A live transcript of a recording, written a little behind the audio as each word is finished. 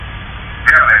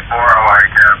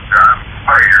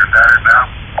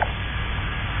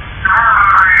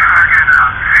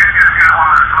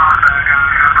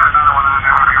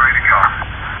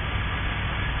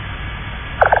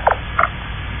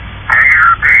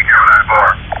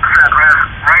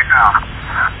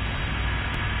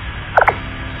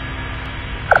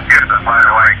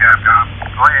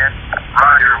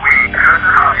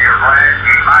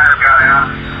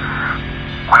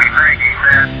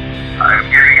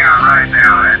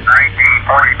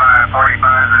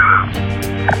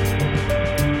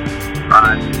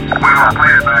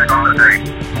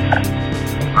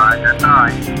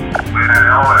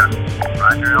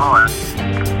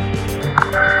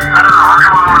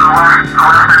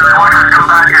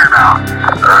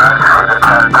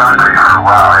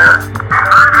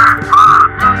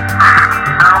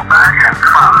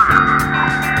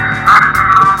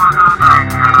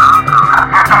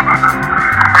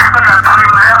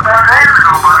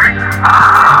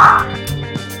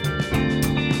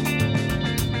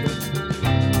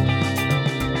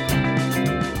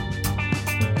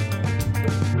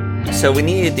So we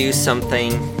need to do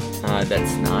something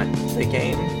that's not the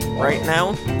game right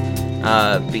now,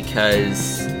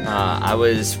 because I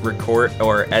was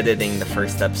editing the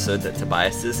first episode that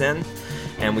Tobias is in,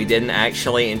 and we didn't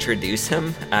actually introduce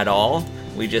him at all.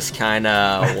 We just kind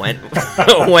of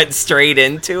went straight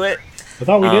into it. I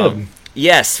thought we did.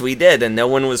 Yes, we did, and no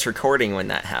one was recording when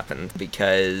that happened,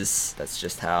 because that's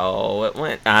just how it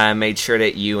went. I made sure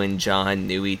that you and John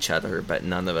knew each other, but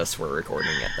none of us were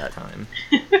recording at that time.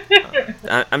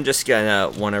 I'm just gonna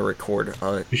want to record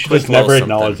a You should just never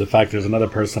acknowledge the fact there's another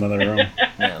person in the room.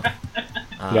 No.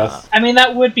 Yes. I mean,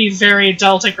 that would be very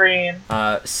Delta Green.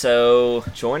 So,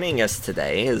 joining us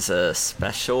today is a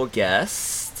special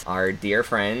guest, our dear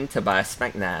friend, Tobias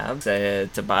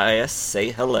McNabb. Tobias,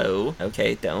 say hello.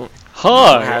 Okay, don't.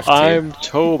 Hi, I'm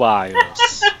Tobias.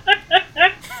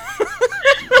 What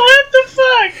the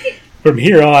fuck? From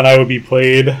here on, I will be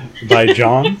played by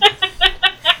John.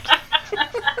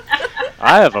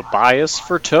 I have a bias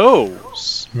for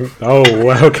toes. Oh,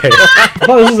 okay. I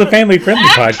thought this was a family-friendly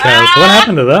podcast. What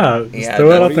happened to that? Just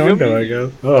throw it out the window, I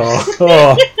guess.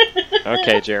 Oh.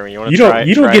 Okay, Jeremy, you want to try?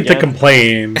 You don't get to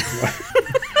complain.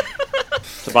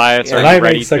 Tobias, are you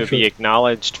ready to be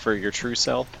acknowledged for your true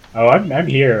self? Oh, I'm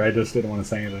here. I just didn't want to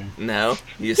say anything. No,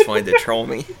 you just wanted to troll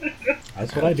me.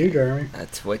 That's what I do, Jeremy.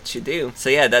 That's what you do. So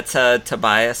yeah, that's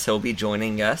Tobias. He'll be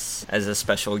joining us as a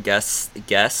special guest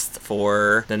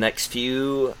for the next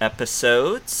few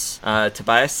episodes.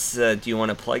 Tobias, do you want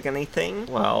to plug anything?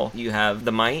 Well, you have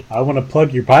the mic. I want to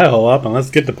plug your pie hole up and let's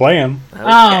get to playing.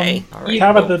 Okay. All right.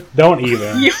 How about the don't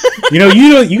even?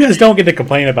 You guys don't get to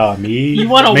complain about me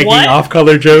making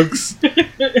off-color jokes.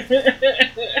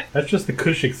 That's just the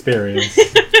Kush experience.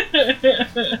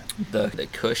 The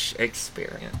Kush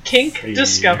experience. Kink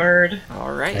discovered.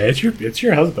 All right. Hey, it's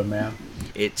your husband, man.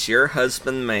 It's your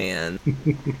husband, man.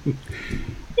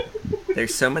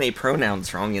 There's so many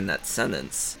pronouns wrong in that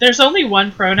sentence. There's only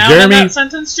one pronoun in that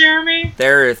sentence, Jeremy?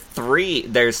 There are three.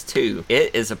 There's two.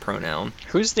 It is a pronoun.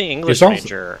 Who's the English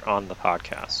major on the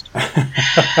podcast?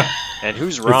 And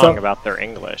who's wrong about their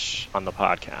English on the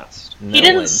podcast? He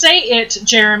didn't say it,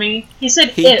 Jeremy. He said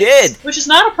he did, which is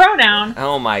not a pronoun.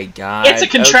 Oh my god. It's a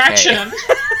contraction.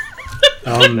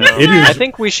 Okay. I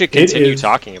think we should continue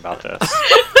talking about this.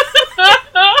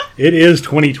 It is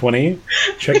 2020.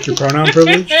 Check your pronoun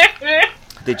privilege.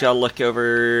 Did y'all look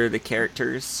over the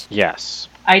characters? Yes.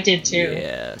 I did too.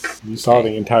 Yes. You saw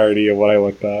the entirety of what I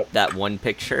looked at. That one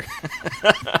picture.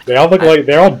 They all look like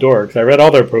they're all dorks. I read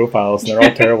all their profiles, and they're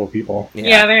all terrible people.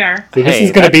 Yeah, they are. So this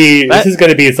is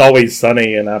gonna be It's Always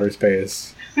Sunny in Outer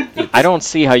Space. I don't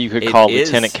see how you could call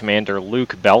Lieutenant Commander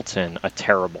Luke Belton a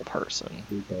terrible person.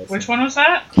 Which one was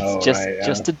that? He's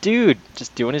just a dude,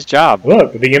 just doing his job.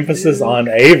 Look, the emphasis on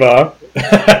Ava.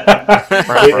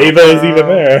 Ava is even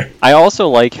there. I also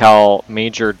like how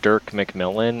Major Dirk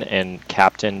McMillan and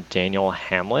Captain Daniel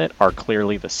Hamlet are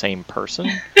clearly the same person.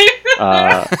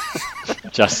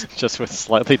 Just with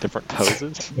slightly different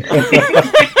poses.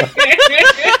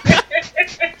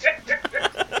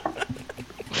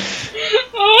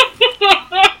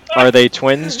 Are they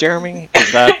twins, Jeremy?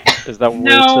 Is that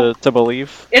weird to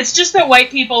believe? It's just that white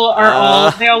people are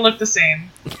old. They all look the same.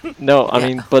 No, I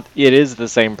mean, but it is the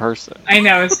same person. I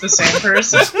know, it's the same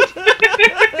person.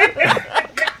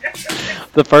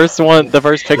 The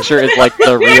first picture is like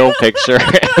the real picture,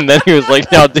 and then he was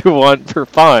like, now do one for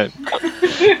fun.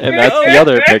 And that's the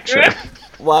other picture.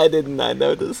 Why didn't I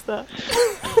notice that?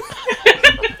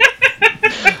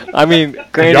 I mean,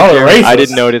 granted, I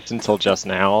didn't notice until just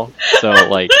now, so,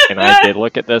 and I did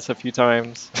look at this a few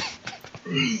times.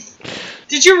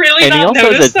 Did you really And he not also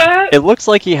notice has that? it looks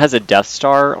like he has a Death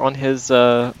Star on his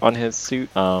suit.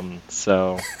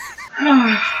 So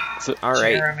All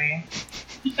right. Jeremy.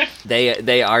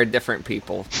 They are different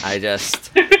people. I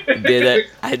just did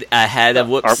it. I had a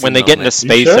whoops. when they get into moment.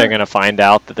 space, sure? they're gonna find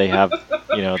out that they have,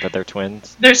 that they're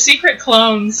twins. They're secret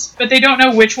clones, but they don't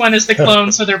know which one is the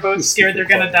clone, so they're both scared they're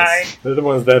gonna die. They're the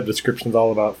ones that have descriptions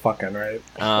all about fucking, right?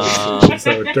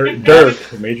 So Dirk.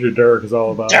 Dirk, Major Dirk is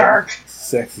all about Dark.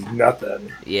 sex is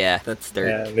nothing. Yeah, that's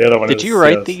Dirk. And the other one Did is, you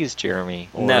write yes. these, Jeremy?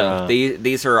 Or, No,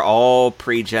 these are all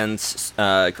pre-gens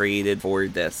created for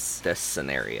this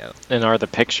scenario. And are the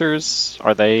pictures?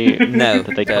 Are they? No,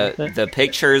 Did they come with it? the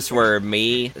pictures were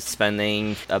me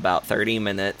spending about 30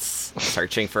 minutes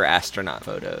searching for astronaut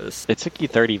photos. It took you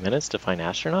 30 minutes to find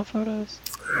astronaut photos?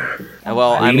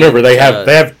 Well, I mean, remember they have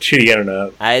shitty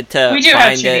internet. I had to We do have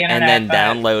find shitty it and then internet, but-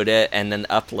 download it and then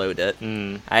upload it.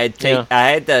 Mm. I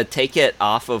had to take it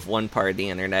off of one part of the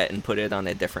internet and put it on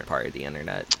a different part of the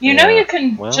internet. You know Yeah, you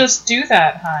can well. just do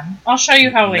that, hon. I'll show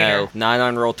you how later. No, not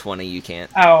on Roll20. You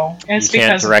can't. Oh, it's You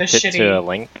can't because of direct the it shitty, to a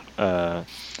link?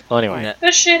 Well, anyway. No. the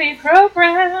shitty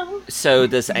program. So,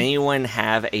 does anyone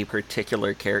have a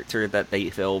particular character that they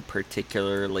feel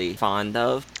particularly fond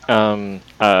of?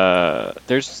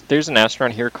 There's an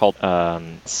astronaut here called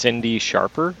Cindy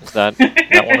Sharper. Is that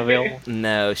one available?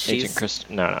 No, Agent she's Chris?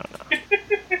 No.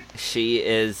 she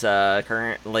is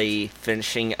currently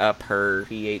finishing up her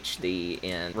PhD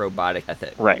in robotic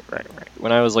ethics. Right.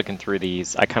 When I was looking through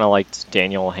these, I kind of liked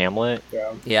Daniel Hamlet.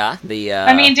 Yeah. Yeah, the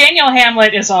I mean, Daniel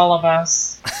Hamlet is all of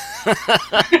us.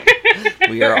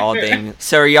 we are all being.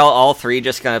 So, are y'all all three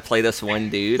just gonna play this one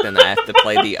dude, and I have to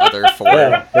play the other four?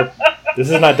 Yeah. This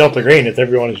is not Delta Green. It's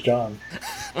Everyone is John.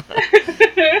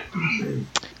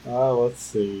 Let's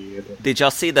see. Did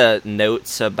y'all see the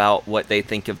notes about what they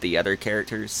think of the other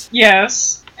characters?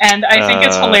 Yes. And I think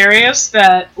it's hilarious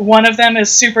that one of them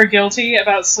is super guilty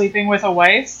about sleeping with a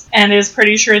wife and is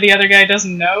pretty sure the other guy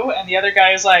doesn't know, and the other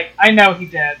guy is like, I know he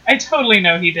did. I totally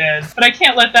know he did. But I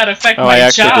can't let that affect Oh, my I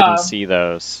actually job. didn't see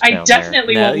those. I down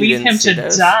definitely No, will you leave didn't him see to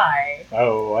those? die.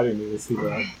 Oh, I didn't even see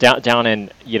that. there. Down in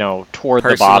toward the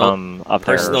Personal- bottom of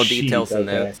their personal Sheet, details and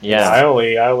okay. notes. Yeah. I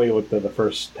only looked at the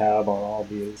first tab on all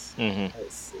these. hmm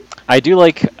Let's see. I do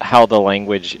like how the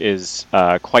language is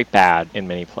quite bad in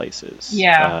many places.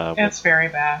 Yeah, with it's very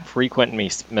bad. frequent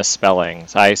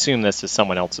misspellings. I assume this is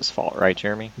someone else's fault, right,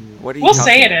 Jeremy? What are you We'll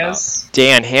say talking it about? is.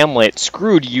 Dan Hamlet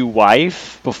screwed you,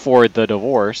 wife, before the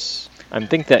divorce. I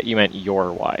think that you meant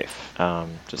your wife.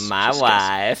 Just My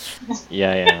wife.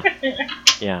 guessing.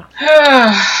 Yeah.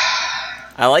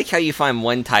 I like how you find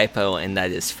one typo and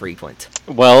that is frequent.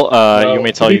 Well, Well, you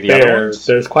may to tell be you the other fair, ones.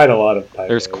 There's quite a lot of typos.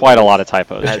 There's quite a lot of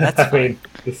typos. That's I fine. mean,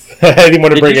 I didn't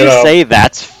want to Did bring you it just up. say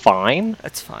that's fine?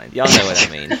 That's fine. Y'all know what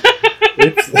I mean.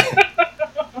 It's,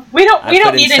 We don't I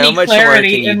put in need so any much work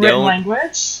clarity and you in written don't-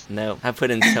 language. No, I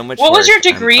put in so much What work. was your I'm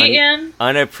degree in?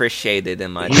 Unappreciated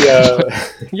in my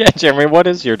Yeah, Jeremy, what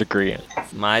is your degree in?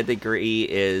 My degree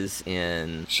is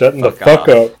in shutting the Fuck fuck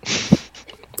up.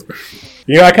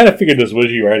 You know, I kind of figured this was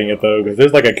you writing it, though, because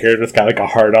there's like a character that's got like a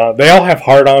hard-on. They all have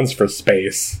hard-ons for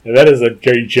space. And that is a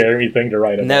very Jeremy thing to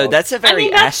write about. No, that's a very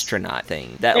mean, that's- astronaut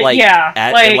thing. That like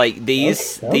Yeah,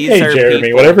 these Okay, these are Jeremy,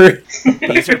 people, whatever.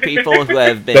 These are people who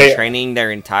have been They- training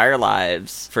their entire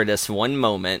lives for this one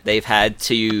moment. They've had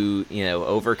to,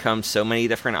 overcome so many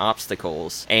different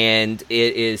obstacles. And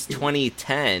it is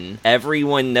 2010.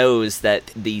 Everyone knows that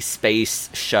the space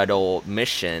shuttle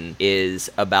mission is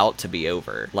about to be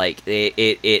over. Like,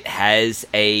 it has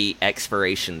a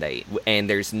expiration date. And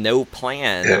there's no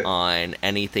plan on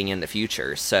anything in the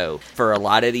future. So, for a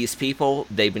lot of these people,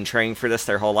 they've been training for this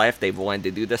their whole life. They've wanted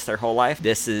to do this their whole life.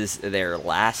 This is their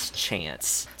last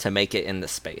chance to make it into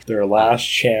space. Their last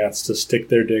chance to stick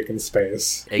their dick in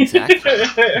space. Exactly.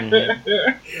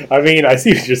 I mean, I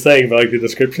see what you're saying, but like the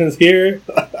descriptions here,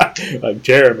 like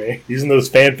Jeremy using those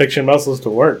fan fiction muscles to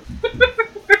work.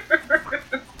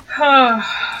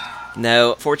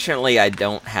 No, fortunately, I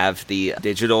don't have the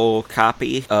digital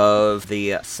copy of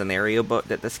the scenario book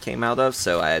that this came out of,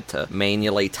 so I had to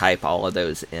manually type all of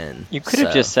those in. You could have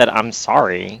So, just said, I'm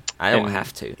sorry. I don't and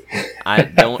have to. I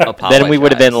don't apologize. Then we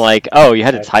would have been like, oh, you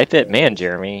had to type it? Man,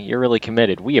 Jeremy, you're really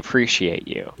committed. We appreciate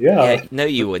you. Yeah. Yeah, no,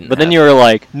 you wouldn't. But then have. you were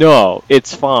like, no,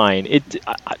 it's fine.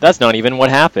 That's not even what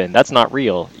happened. That's not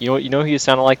real. You know who you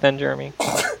sounded like then, Jeremy?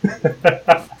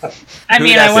 I Who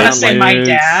mean, does I want to sound say like? my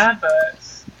dad, but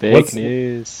Big What's-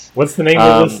 news. What's the name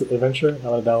of this adventure?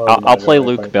 I'll play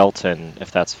Luke Belton,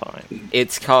 if that's fine.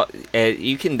 It's called.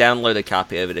 You can download a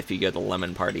copy of it if you go to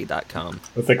lemonparty.com.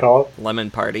 What's it called?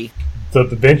 Lemon Party. So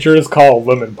the adventure is called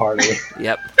Lemon Party.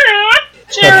 Yep.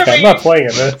 I'm Jeremy, not playing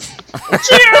in this.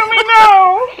 Jeremy,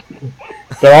 no!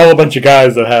 They're all a bunch of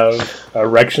guys that have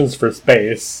erections for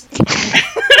space.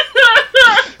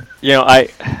 You know,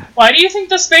 Why do you think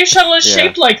the space shuttle is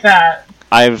shaped like that?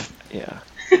 You've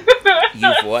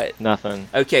what? Nothing.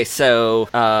 Okay, so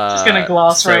Just gonna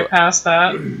gloss right past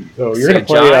that. So you're gonna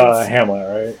play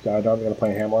Hamlet, right? John's gonna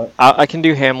play Hamlet. I can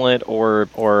do Hamlet or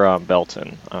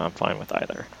Belton. I'm fine with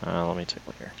either. Let me take a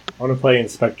look here. I want to play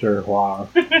Inspector Hua.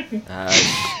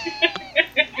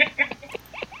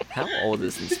 How old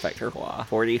is Inspector Hua?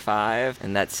 45,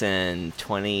 and that's in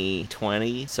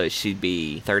 2020, so she'd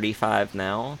be 35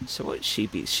 now. So what would she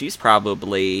be? She's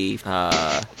probably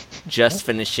just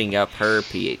finishing up her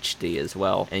PhD as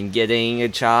well, and getting a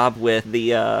job with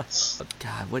the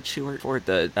what'd she work for?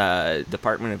 The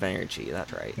Department of Energy.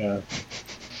 That's right. Yeah.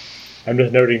 I'm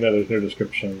just noting that there's no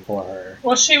description for her.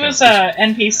 Well, she was a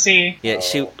NPC. Yeah,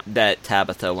 that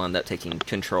Tabitha wound up taking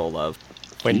control of.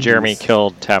 When Jeremy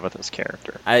killed Tabitha's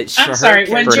character. I'm sorry,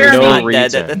 when for Jeremy no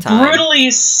dead at the time. brutally,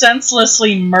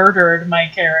 senselessly murdered my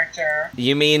character.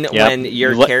 You mean when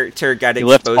your character got you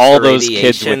left exposed all to those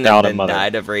kids radiation without a and then mother.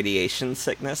 died of radiation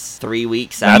sickness 3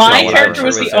 weeks That's after My not what character I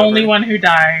was the only one who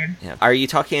died. Yeah. Are you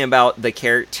talking about the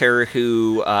character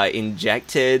who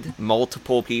injected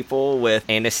multiple people with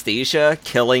anesthesia,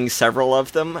 killing several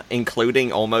of them,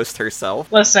 including almost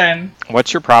herself? Listen.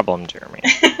 What's your problem, Jeremy?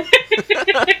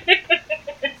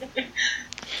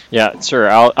 Yeah, sure.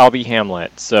 I'll be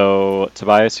Hamlet. So,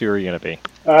 Tobias, who are you gonna be?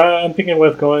 I'm thinking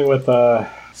going with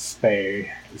Spay.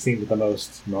 He seems the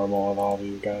most normal of all of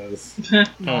you guys.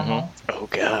 Oh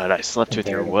God, I slept with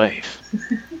your wife.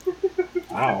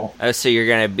 Wow. Oh, so you're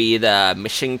gonna be the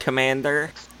mission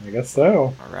commander? I guess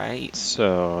so. Alright.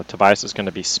 So, Tobias is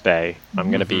gonna be Spay. I'm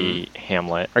gonna be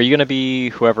Hamlet. Are you gonna be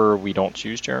whoever we don't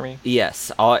choose, Jeremy?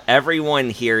 Yes, everyone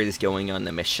here is going on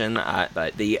the mission,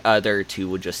 but the other two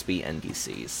will just be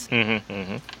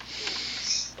NPCs.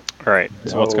 Alright,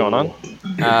 so what's going on?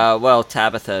 Well,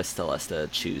 Tabitha still has to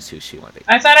choose who she wants to be.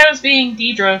 I thought I was being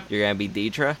Deidre. You're gonna be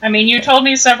Deidre? I mean, you told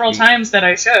me several times that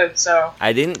I should, so...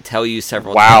 I didn't tell you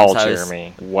several Wow, times.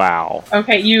 Jeremy. Wow.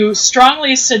 Okay, you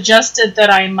strongly suggested that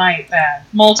I might then.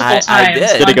 Multiple times. I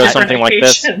did. Did it go on something like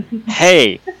this? occasions.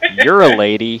 Hey, you're a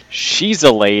lady. She's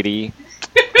a lady.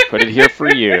 Put it here for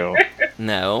you.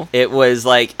 No. It was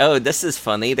like, oh, this is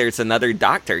funny. There's another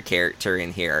doctor character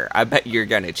in here. I bet you're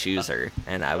gonna choose her.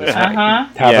 And I was right.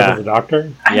 Tabitha the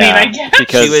doctor? I mean, I guess.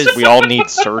 Because we all need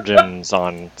surgeons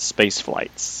on space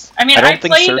flights. I mean, I I don't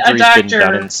think played a surgery's been doctor.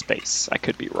 done in space. I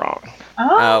could be wrong.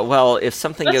 Oh, Well, if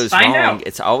something Let's goes find wrong, out.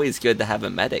 it's always good to have a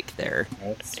medic there.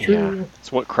 That's Yeah, true.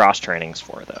 it's what cross training's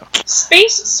for, though.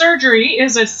 space surgery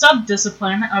is a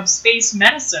subdiscipline of space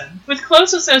medicine, with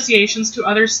close associations to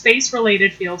other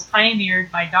space-related fields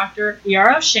pioneered by Dr.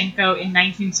 Yaroshenko in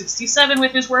 1967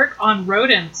 with his work on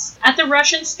rodents at the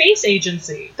Russian Space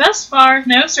Agency. Thus far,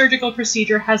 no surgical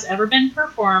procedure has ever been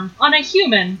performed on a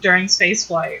human during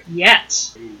spaceflight.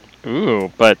 Yet.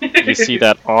 Ooh, but you see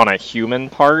that on a human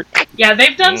part? Yeah,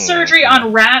 they've done surgery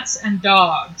on rats and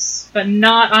dogs, but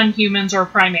not on humans or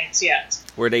primates yet.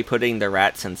 Were they putting the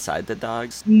rats inside the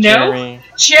dogs? No?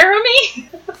 Jeremy?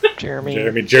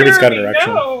 Jeremy's got an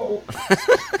erection. No.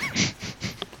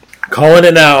 Calling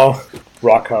it now.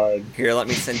 Rock hard. Here, let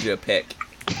me send you a pic.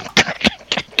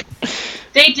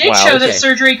 They did Wow, show that okay.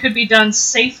 surgery could be done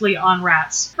safely on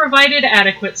rats, provided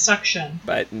adequate suction.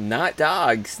 But not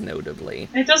dogs, notably.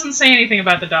 It doesn't say anything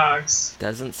about the dogs.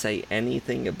 Doesn't say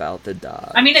anything about the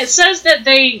dog. I mean, it says that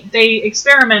they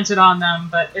experimented on them,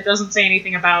 but it doesn't say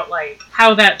anything about, like,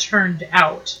 how that turned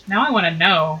out. Now I want to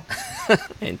know.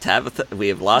 And Tabitha, we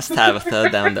have lost Tabitha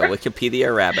down the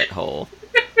Wikipedia rabbit hole.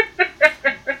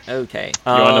 Okay.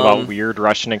 You want to know about weird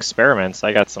Russian experiments?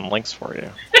 I got some links for you.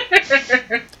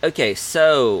 Okay,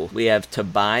 so we have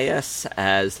Tobias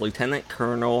as Lieutenant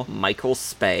Colonel Michael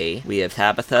Spay. We have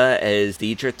Tabitha as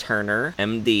Deidre Turner,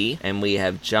 MD, and we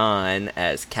have John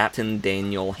as Captain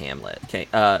Daniel Hamlet. Okay,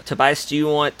 Tobias, do you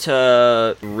want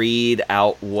to read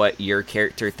out what your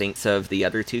character thinks of the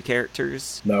other two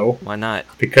characters? No, Why not?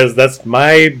 because that's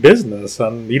my business.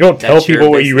 You don't tell That's your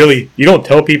people what you business. you don't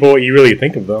tell people what you really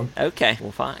think of them. Okay,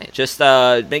 well, fine. Just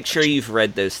make sure you've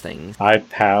read those things. I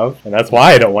have, and that's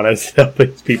why I don't want to tell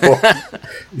these people.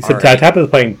 You said Alright. Tabitha's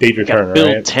playing Deidre Gotta Turner,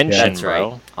 build right? tension. Yeah. That's right.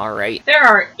 Bro. All right. There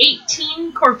are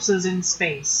 18 corpses in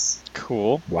space.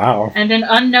 Cool. Wow. And an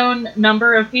unknown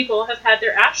number of people have had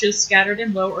their ashes scattered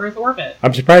in low Earth orbit.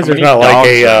 I'm surprised How there's many not like dogs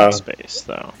a. are in space,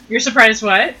 though. You're surprised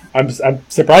what? I'm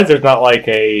surprised there's not like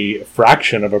a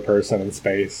fraction of a person in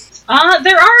space.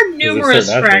 There are numerous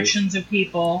certain aspects. fractions of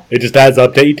people. It just adds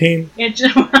up to 18.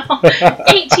 Well,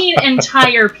 18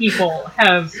 entire people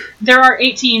have. There are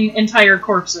 18 entire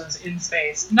corpses in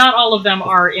space. Not all of them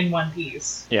are in one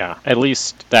piece. Yeah, at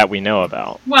least that we know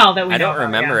about. Well, that we I know don't about,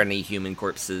 remember yeah. any human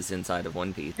corpses inside of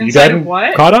One Piece. You Inside gotten of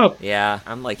what? caught up. Yeah,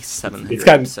 I'm like 700 It's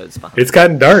gotten- episodes behind. It's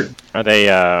gotten dark. Are they,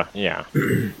 yeah.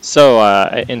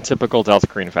 So, in typical Delta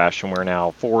Green fashion, we're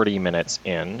now 40 minutes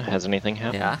in. Has anything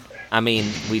happened? Yeah. I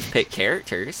mean, we've picked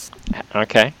characters.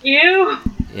 Okay. Ew.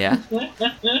 Yeah.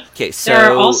 Okay, so... There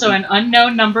are also an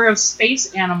unknown number of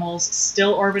space animals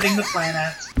still orbiting the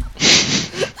planet.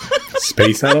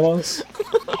 Space animals?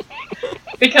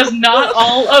 Because not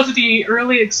all of the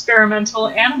early experimental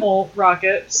animal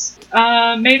rockets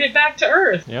made it back to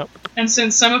Earth. Yep. And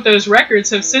since some of those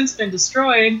records have since been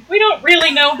destroyed, we don't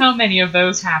really know how many of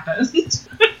those happened.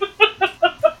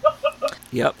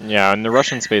 Yep. Yeah, in the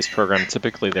Russian space program,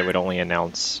 typically they would only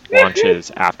announce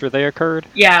launches after they occurred.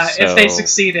 Yeah, if they So,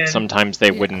 succeeded. Sometimes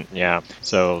they wouldn't, yeah.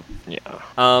 So,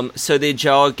 yeah. So did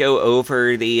y'all go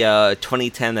over the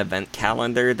 2010 event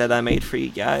calendar that I made for you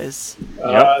guys?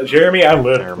 Jeremy, I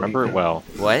lived. I remember it well.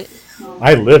 What?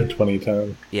 I lived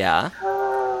 2010. Yeah.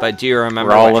 But do you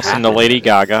remember We're all what listening to happened? Lady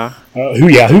Gaga.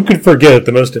 Who could forget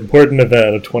the most important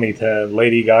event of 2010?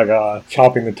 Lady Gaga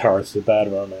chopping the tarts with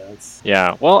Bad Romance.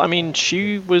 Yeah, well, I mean,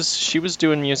 she was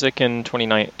doing music in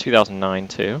 2009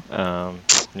 too.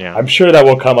 Yeah. I'm sure that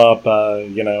will come up,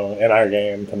 in our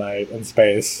game tonight in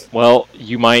space. Well,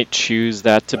 you might choose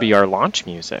that to be our launch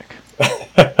music.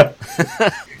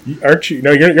 Aren't you?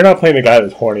 No, you're not playing the guy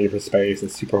that's horny for space.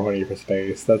 That's super horny for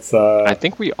space. That's I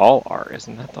think we all are.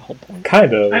 Isn't that the whole point?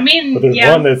 kind of. I mean, but there's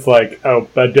yeah. one that's like,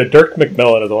 but Dirk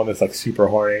McMillan is the one that's like super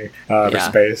horny for Yeah.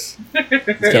 space. He's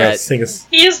gonna Yeah. sing a.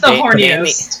 He is the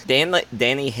horniest.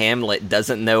 Danny Hamlet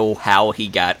doesn't know how he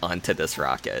got onto this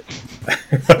rocket.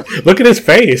 Look at his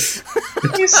face.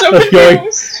 He's so Like,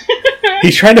 confused.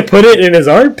 He's trying to put it in his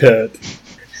armpit.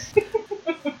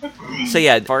 So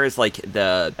yeah, as far as like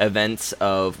the events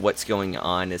of what's going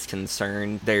on is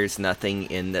concerned, there's nothing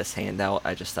in this handout.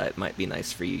 I just thought it might be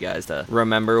nice for you guys to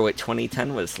remember what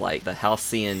 2010 was like, the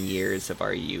halcyon years of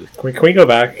our youth. Can we go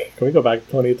back? Can we go back to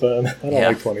 2010? I don't Yeah.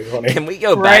 like 2020. Can we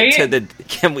go Right?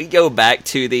 back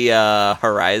to the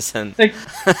Horizon,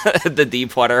 the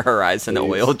Deepwater Horizon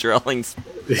Please. oil drillings?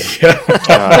 Yeah.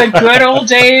 The good old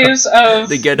days of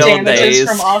The good old damages days.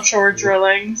 from offshore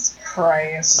drillings.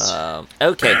 Christ.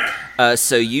 Okay,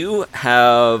 so you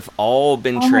have all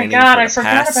been Oh my training god, for I the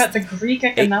forgot past about the Greek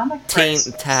economic 18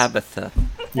 crisis. Tabitha.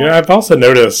 I've also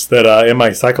noticed that in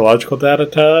my psychological data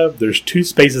tab, there's two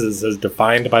spaces that says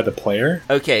defined by the player.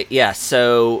 Okay, yeah,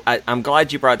 so I'm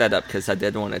glad you brought that up because I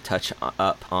did want to touch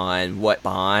up on what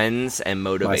bonds and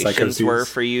motivations psychoses. were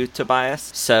for you,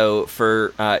 Tobias. So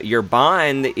for your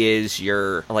bond is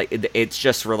it's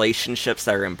just relationships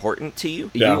that are important to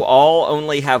you. Yeah. You all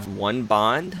only have one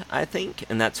bond, I think,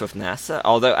 and that's with NASA.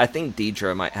 Although I think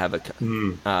Deidre might have a...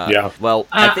 Yeah. Well,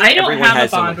 I think I don't everyone have a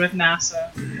has bond only- with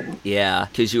NASA. Yeah,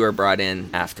 because you were brought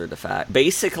in after the fact.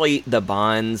 Basically, the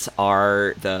bonds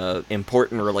are the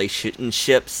important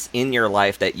relationships in your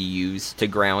life that you use to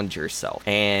ground yourself.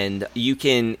 And you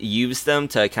can use them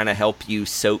to kind of help you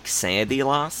soak sanity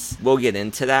loss. We'll get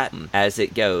into that as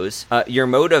it goes. Your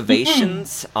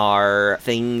motivations are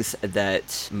things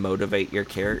that motivate your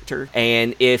character.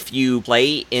 And if you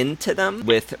play into them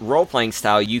with role-playing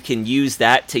style, you can use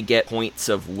that to get points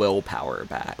of willpower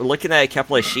back. Looking at a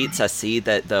couple of sheets, I see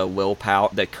that the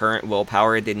current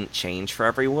willpower didn't change for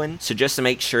everyone. So just to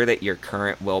make sure that your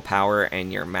current willpower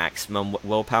and your maximum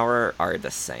willpower are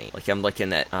the same. Like I'm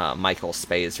looking at Michael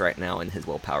Spays right now, and his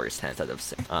willpower is 10 instead of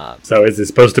 6. So is it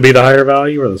supposed to be the higher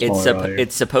value or the smaller value?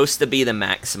 It's supposed to be the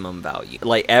maximum value.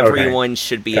 Like everyone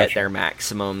should be at their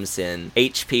maximums in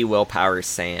HP, willpower,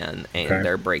 SAN, and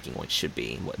their breaking point should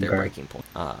be what their breaking point.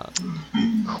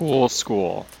 Cool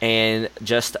school. And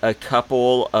just a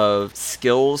couple of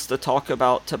skills to talk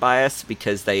about, Tobias,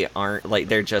 because they aren't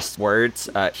they're just words.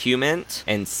 Humant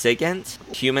and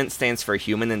SIGINT. Humant stands for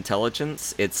human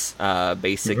intelligence. It's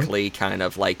basically kind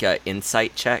of like a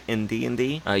insight check in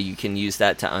D&D. You can use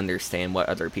that to understand what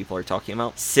other people are talking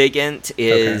about. SIGINT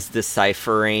is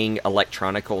deciphering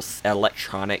electronic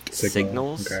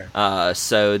signals.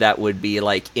 So that would be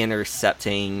like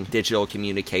intercepting digital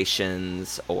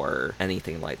communications or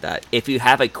anything like that. If you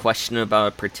have a question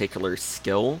about a particular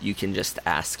skill, you can just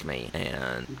ask me,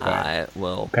 and I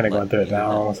will. Kind of let going through it you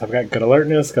know. now. So I've got good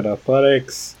alertness, good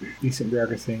athletics, decent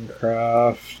bureaucracy and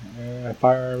craft.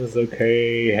 Firearms,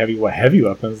 okay. Heavy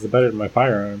weapons is better than my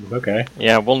firearms. Okay.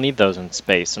 Yeah, we'll need those in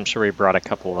space. I'm sure we brought a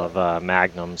couple of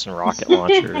magnums and rocket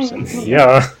launchers and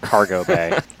Yeah. cargo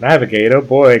bay. Navigate. Oh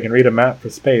boy, I can read a map for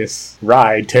space.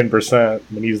 Ride 10%.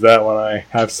 I'm gonna use that when I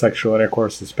have sexual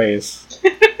intercourse in space.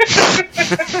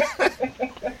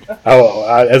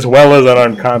 As well as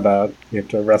unarmed combat. You have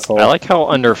to wrestle. I like how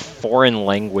under foreign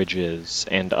languages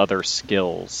and other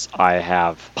skills, I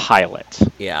have pilot,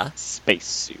 Yeah.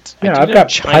 spacesuit. Yeah, I do I've know got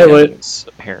Chinese,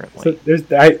 apparently.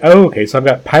 So okay, so I've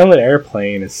got pilot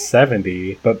airplane is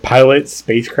 70, but pilot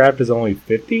spacecraft is only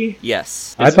 50?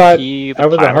 Yes. I Isn't thought he the I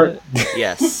was a hard. pilot?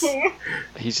 Yes.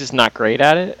 He's just not great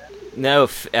at it? No,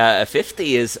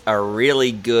 50 is a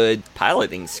really good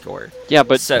piloting score. Yeah,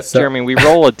 but So- Jeremy, we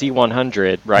roll a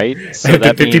D100, right? I So have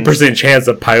the that 50% means chance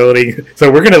of piloting. So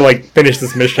we're gonna finish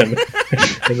this mission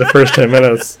in the first 10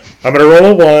 minutes. I'm gonna roll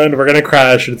a 1. We're gonna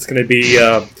crash. It's gonna be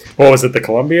what was it? The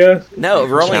Columbia? No,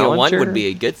 rolling a 1 Challenger? would be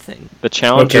a good thing. the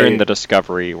Challenger Okay. and the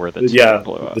Discovery were the two Yeah, that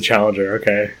blew up. the Challenger.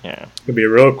 Okay, Yeah. it's gonna be a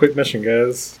real quick mission,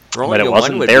 guys. Rolling But it a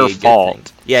wasn't 1 would their be a good fault, thing.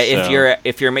 Yeah, so-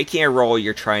 if you're making a roll,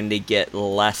 you're trying to get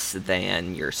less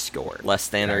than your score, less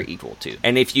than or equal to.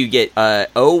 And if you get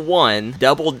 01,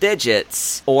 double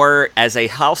digits, or as a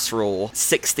house rule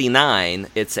 69,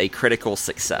 it's a critical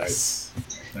success.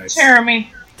 Nice.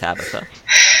 Jeremy, Tabitha.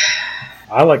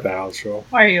 I like the house roll.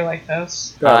 why are you like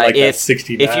this? I like that if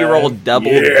 69. you roll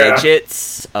double Yeah.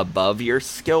 digits above your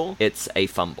skill, it's a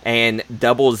fumble, and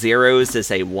double zeros is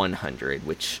a 100,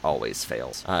 which always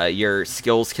fails. Your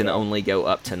skills can only go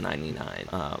up to 99.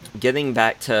 Getting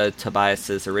back to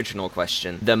Tobias's original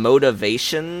question, the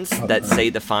motivations that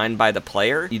say defined by the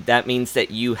player, that means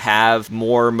that you have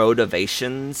more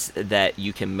motivations that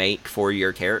you can make for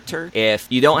your character. If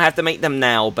you don't have to make them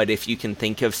now, but if you can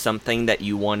think of something that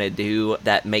you want to do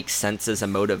that makes sense as a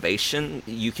motivation,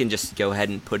 you can just go ahead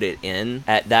and put it in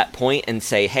at that point and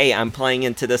say, hey, I'm playing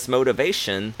into this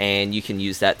motivation, and you can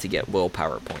use that to get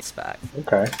willpower points back.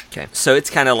 Okay. Okay, so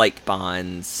it's kind of like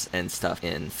bonds and stuff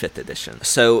in 5th edition.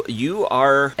 So you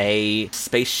are a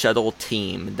space shuttle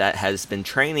team that has been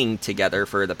training together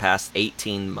for the past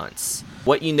 18 months.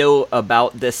 What you know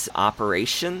about this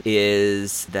operation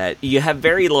is that you have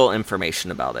very little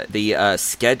information about it. The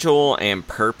schedule and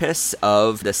purpose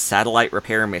of the satellite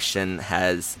repair mission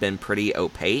has been pretty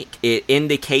opaque. It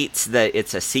indicates that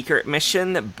it's a secret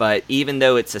mission, but even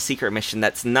though it's a secret mission,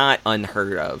 that's not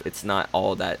unheard of. It's not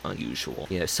all that unusual.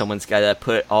 You know, someone's got to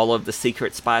put all of the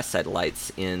secret spy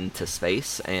satellites into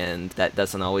space, and that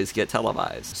doesn't always get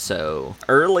televised. So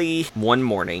early one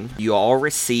morning, you all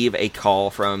receive a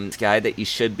call from this guy that you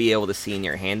should be able to see in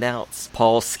your handouts,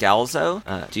 Paul Scalzo.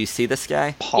 Do you see this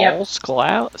guy? Paul Yep.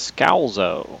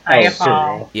 Scalzo. Hiya, Oh,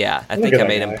 Paul. Yeah, I Look think at I that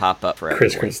made guy. him pop up for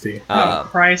Chris everyone. Christie. Oh,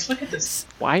 Christ, look at this.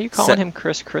 Why are you calling So- him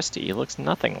Chris Christie? He looks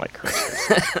nothing like Chris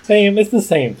Christie. Same. It's the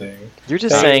same thing. You're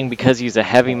just saying because he's a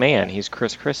heavy man, he's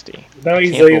Chris Christie. No,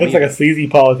 he Can't looks like believe a sleazy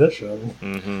politician.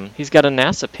 Mm-hmm. He's got a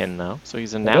NASA pin, though, so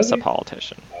he's a does NASA he?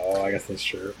 politician. Oh, I guess that's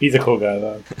true. He's a cool guy,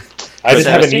 though. I just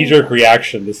that have a a knee-jerk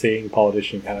reaction to seeing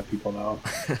politician kind of people now.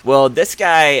 Well, this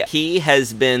guy, he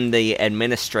has been the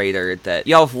administrator that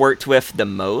y'all have worked with the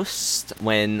most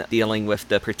when dealing with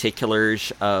the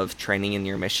particulars of training in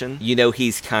your mission. You know,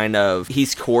 he's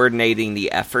coordinating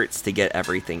the efforts to get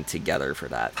everything together for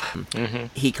that. Mm-hmm.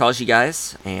 He calls you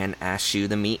guys and asks you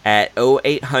to meet at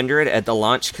 0800 at the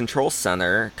Launch Control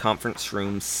Center, Conference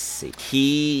Room C.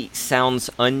 He sounds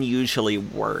unusually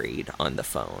worried on the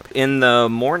phone. In the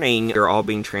morning, you're all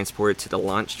being transported to the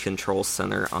Launch Control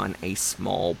Center on a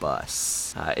small bus.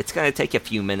 It's going to take a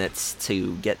few minutes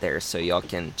to get there, so y'all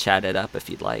can chat it up if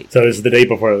you'd like. So this is the day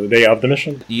before the day of the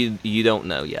mission? You don't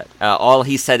know yet. All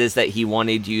he said is that he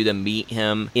wanted you to meet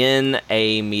him in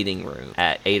a meeting room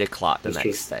at 8 o'clock the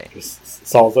next day. Just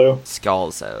Salzo?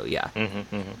 Scalzo, yeah.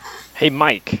 Mm-hmm, mm-hmm. Hey,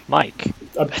 Mike.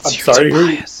 I'm That's you, sorry, who?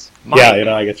 Tobias. Mike.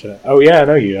 Yeah, I get you. Oh, yeah, I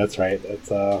know you. That's right. That's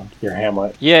your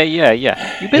Hamlet. Yeah.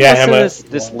 You've been Yeah, listening Hamlet. to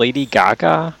this Lady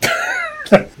Gaga?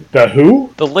 The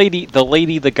who?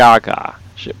 The Gaga.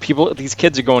 These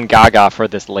kids are going Gaga for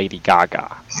this Lady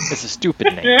Gaga. It's a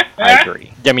stupid name. I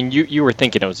agree. I mean, you were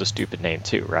thinking it was a stupid name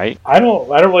too, right? I don't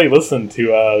really listen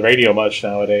to radio much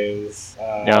nowadays.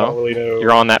 I don't really know.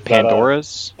 You're on that but,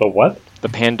 Pandora's? the what? The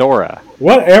Pandora.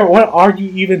 What are you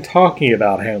even talking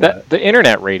about, Hamlet? The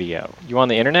internet radio. You on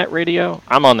the internet radio?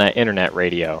 I'm on that internet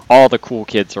radio. All the cool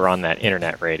kids are on that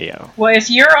internet radio. Well, if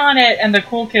you're on it and the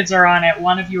cool kids are on it,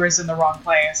 one of you is in the wrong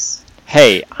place.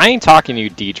 Hey, I ain't talking to you,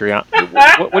 Deidre.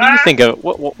 What do you think of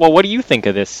what do you think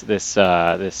of this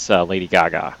Lady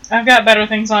Gaga? I've got better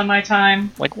things on my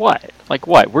time. Like what? Like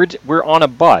what? We're on a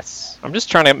bus. I'm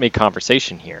just trying to make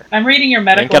conversation here. I'm reading your You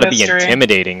medical ain't gotta be history.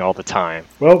 intimidating all the time.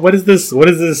 Well, what is this? What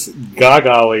is this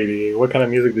Gaga lady? What kind of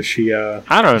music does she? I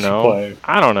don't know. play?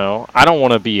 I don't know. I don't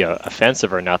want to be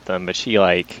offensive or nothing, but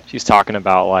she's talking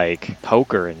about like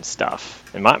poker and stuff.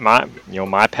 And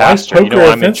my pastor, poker I'm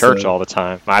in offensive? church all the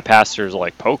time. My pastor's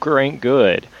like, poker ain't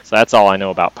good. So that's all I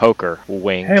know about poker.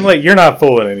 Wink. Hamlet, you're not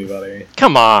fooling anybody.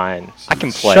 Come on, I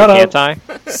can play, Shut up. can't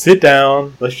I? Sit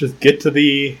down. Let's just get to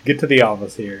the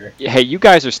office here. Hey, you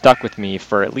guys are stuck with me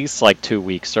for at least like 2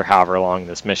 weeks or however long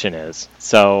this mission is.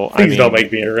 So Please don't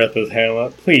make me regret this,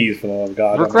 Hamlet. Please, for the love of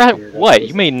God. don't regret make me what? this.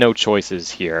 You made no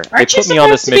choices here. Aren't They put you me on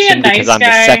this supposed to be a mission because nice I'm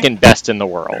guy? the second best in the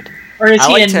world. Or is I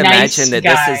he like a to nice imagine that guy?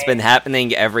 this has been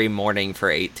happening every morning for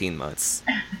 18 months.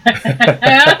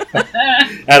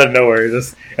 Out of nowhere,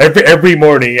 just every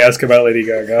morning you ask about Lady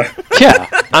Gaga. Yeah,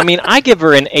 I mean, I give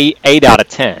her an 8 out of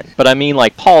 10. But I mean,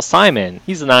 like Paul Simon,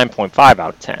 he's a 9.5 out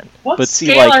of 10. What but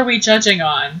scale see, like, are we judging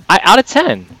on? out of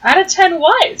 10. Out of 10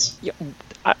 what?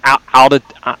 Out of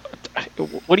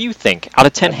what do you think? Out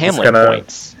of 10 I'm just Hamlet gonna-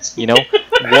 points. You know,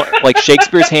 like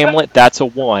Shakespeare's Hamlet, that's a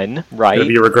 1, I'm right? gonna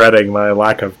be regretting my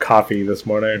lack of coffee this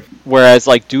morning. Whereas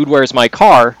like Dude, Where's My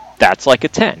Car? That's like a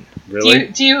 10. Really?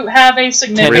 Do you have a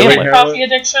significant Really? coffee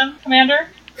addiction, Commander?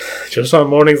 Just on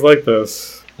mornings like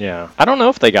this. Yeah, I don't know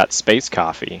if they got space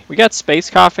coffee. We got space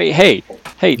coffee. Hey,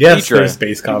 Yes, Deidre, there's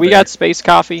space coffee. we got space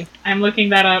coffee. I'm looking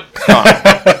that up.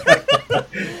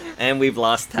 And we've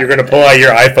lost You're gonna pull out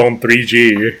your iPhone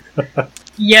 3G.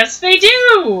 Yes, they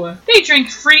do! They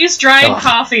drink freeze-dried Ugh.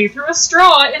 coffee through a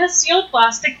straw in a sealed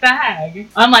plastic bag.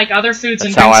 Unlike other foods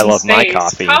and That's how drinks I in love my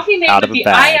space, coffee, made out with of a the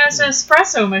bag. IS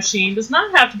espresso machine does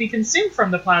not have to be consumed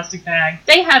from the plastic bag.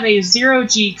 They have a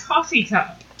zero-G coffee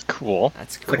cup. Cool.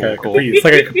 That's It's cool. like a Capri, it's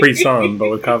like a Capri Sun, but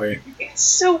with coffee. It's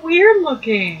so weird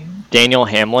looking. Daniel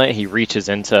Hamlet, he reaches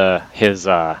into his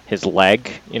leg,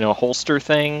 holster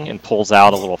thing and pulls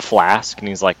out a little flask and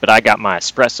he's like, "But I got my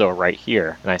espresso right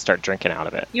here," and I start drinking out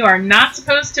of it. You are not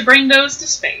supposed to bring those to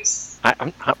space.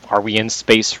 Are we in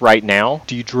space right now,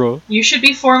 Deidre? You should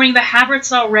be forming the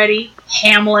habits already,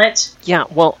 Hamlet. Yeah.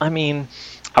 Well, I mean,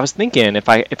 I was thinking if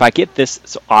I get this,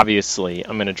 so obviously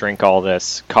I'm gonna drink all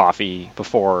this coffee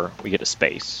before we get to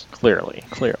space. Clearly.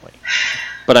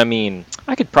 But I mean,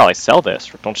 I could probably sell this,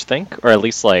 don't you think? Or at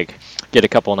least like get a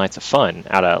couple of nights of fun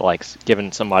out of like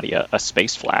giving somebody a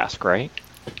space flask, right?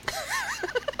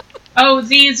 Oh,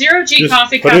 the zero-G Just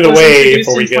coffee put cup it was away introduced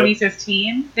before in we get-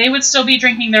 2015. They would still be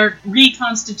drinking their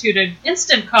reconstituted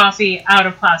instant coffee out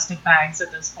of plastic bags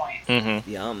at this point. Mm-hmm.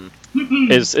 Yum.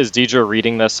 Is Deidre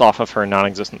reading this off of her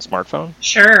non-existent smartphone?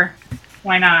 Sure.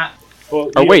 Why not? Well,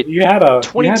 Oh, wait. you had a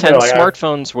 2010 you had the,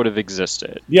 smartphones would have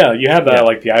existed. Yeah, you had that Yeah.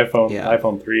 like the iPhone. Yeah.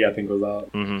 iPhone 3, I think, was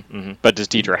out. Mm-hmm. But does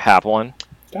Deidre have one?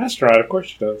 That's right. Of course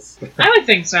she does. I would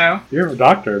think so, You're a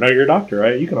doctor. No, you're a doctor,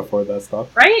 right? You can afford that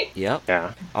stuff. right? Yep.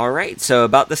 Yeah. All right, so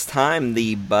about this time,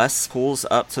 the bus pulls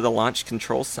up to the Launch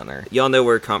Control Center. Y'all know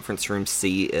where Conference Room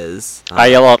C is. I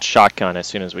yell out shotgun as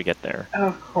soon as we get there.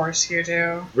 Of course you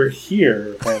do. We're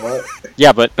here, Hamlet.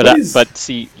 Yeah, but Please.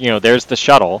 see, there's the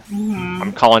shuttle. Mhm.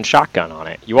 I'm calling shotgun on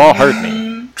it. You all heard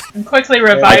me. I'm quickly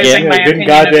revising my good opinion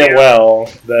goddamn of you. well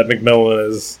that McMillan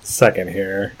is second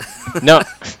here. No,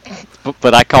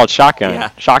 but I called shotgun. Yeah.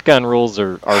 Shotgun rules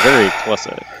are very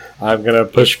explicit. I'm gonna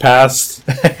push past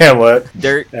Hamlet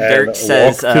Dirk and walk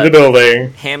says, to the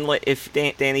building. Hamlet, if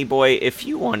Danny boy, if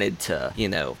you wanted to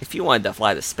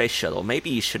fly the space shuttle,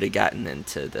 maybe you should have gotten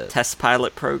into the test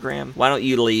pilot program. Why don't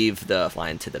you leave the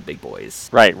flying to the big boys?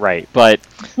 Right. But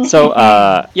so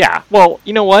yeah. Well,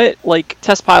 you know what? Like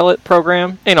test pilot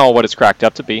program ain't all what it's cracked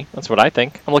up to be. That's what I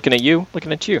think. I'm looking at you.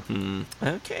 Looking at you.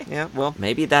 Okay, yeah, well,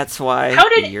 maybe that's why How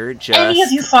did you're just Any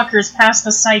of you fuckers pass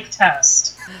the psych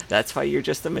test? that's why you're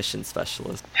just a mission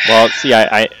specialist. Well, see,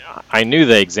 I knew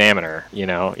the examiner. You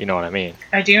know what I mean.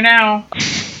 I do now.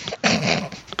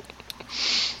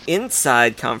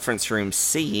 Inside Conference Room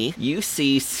C, you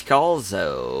see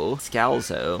Scalzo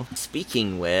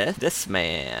speaking with this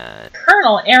man.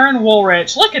 Colonel Aaron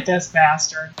Woolrich, look at this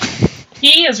bastard.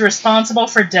 He is responsible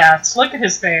for deaths. Look at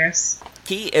his face.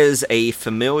 He is a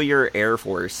familiar Air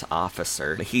Force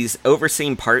officer. He's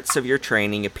overseen parts of your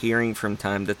training, appearing from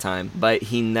time to time, but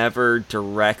he never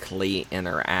directly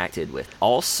interacted with.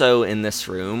 Also in this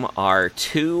room are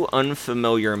two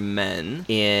unfamiliar men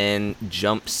in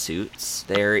jumpsuits.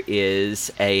 There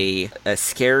is a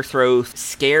scarecrow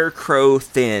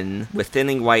thin with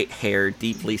thinning white hair, a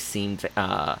deeply seamed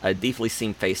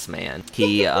face man.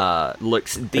 He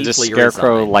looks deeply Is this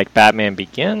Scarecrow resigned. like Batman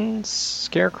Begins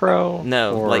Scarecrow? No,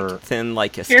 Or- like thin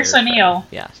like a Pierce scarecrow. O'Neill.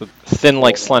 Yeah. So thin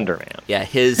like Slender Man. Yeah,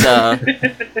 his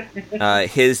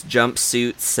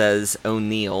jumpsuit says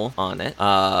O'Neill on it.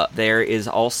 There is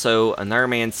also another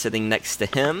man sitting next to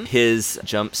him. His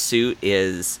jumpsuit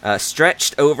is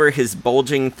stretched over his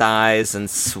bulging thighs and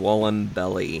swollen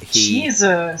belly.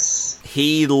 Jesus.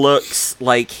 He looks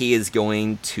like he is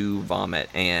going to vomit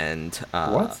and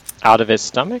What? Out of his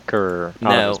stomach or out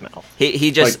no, of his mouth?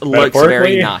 he just Like, looks very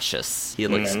metaphorically? nauseous. He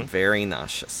looks Mhm. very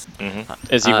nauseous.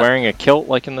 Is he wearing a kilt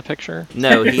like in the picture?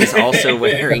 No, he's also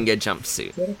wearing a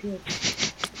jumpsuit.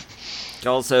 He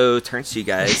also turns to you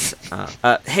guys.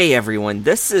 Hey everyone,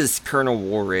 this is Colonel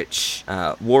Warrich.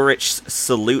 Warrich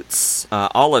salutes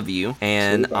all of you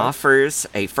and Salute. offers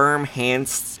a firm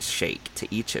handshake to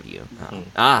each of you.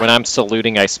 When I'm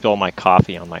saluting, I spill my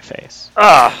coffee on my face.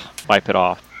 Wipe it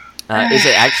off. Is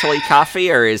it actually coffee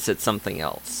or is it something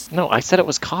else? No, I said it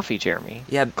was coffee, Jeremy.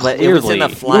 Yeah, but it was in a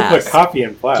Clearly. You put flask. coffee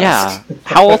in flask. Yeah.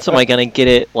 How else am I gonna get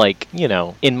it, like,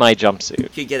 in my jumpsuit? You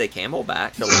could get a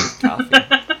Camelback filled with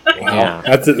coffee. Wow. Yeah.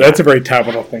 That's a very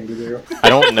capital thing to do. I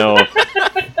don't know.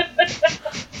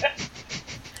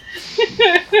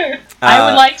 I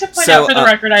would like to point so, out for the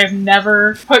record, I have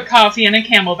never put coffee in a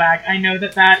Camelback. I know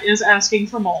that is asking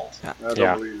for mold. I don't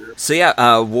Yeah. believe it. So yeah,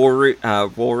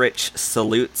 Woolrich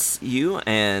salutes you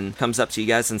and comes up to you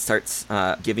guys and starts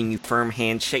giving you firm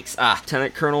handshakes.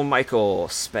 Lieutenant Colonel Michael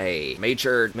Spay,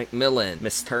 Major McMillan,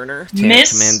 Miss Turner, Lieutenant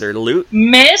Miss- Commander Lute,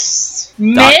 Miss.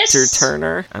 Dr.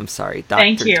 Turner. I'm sorry, Dr.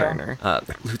 Thank you. Turner.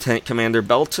 Lieutenant Commander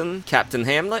Belton, Captain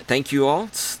Hamlet. Thank you all.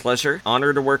 It's a pleasure,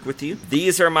 honor to work with you.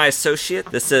 These are my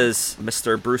associate. This is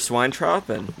Mr. Bruce Weintraub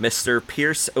and Mr.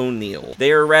 Pierce O'Neill.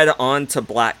 They are read on to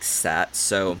Black Sat,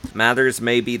 so matters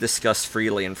may be discussed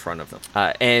freely in front of them.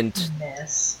 And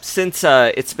Miss. since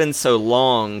it's been so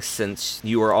long since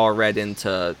you were all read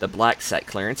into the Black Sat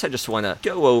clearance, I just want to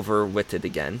go over with it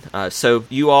again. So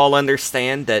you all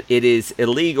understand that it is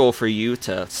illegal for you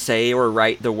to say or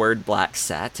write the word Black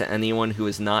Sat to anyone who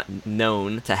is not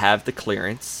known to have the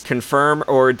clearance. Confirm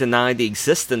or deny the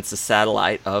existence of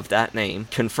satellite of that name.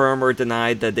 Confirm or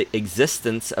deny the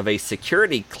existence of a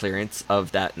security clearance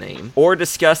of that name. Or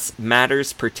discuss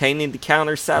matters pertaining to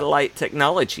counter-satellite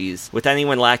technologies with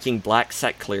anyone lacking Black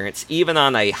Sat clearance, even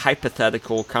on a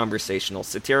hypothetical, conversational,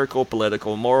 satirical,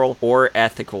 political, moral, or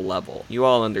ethical level. You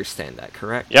all understand that,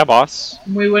 correct? Yeah, boss.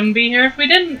 We wouldn't be here if we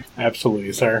didn't.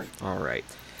 Absolutely, sir. All right.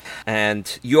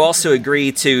 And you also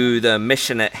agree to the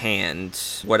mission at hand,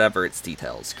 whatever its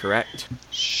details, correct?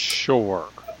 Sure.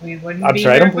 We wouldn't I'm be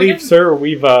sorry, I here don't if we believe, didn't. sir,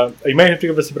 we've, you might have to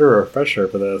give us a bit of a refresher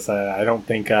for this. I don't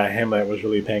think Hamlet was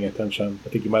really paying attention. I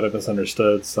think you might have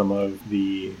misunderstood some of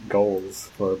the goals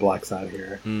for Black Side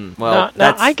here. Well, No,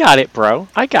 that's I got it, bro.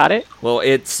 I got it. well,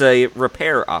 it's a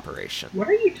repair operation. What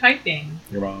are you typing?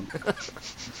 Your mom.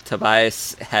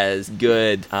 Tobias has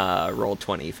good roll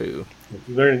 20 foo.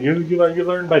 You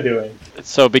learn by doing.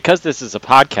 So, because this is a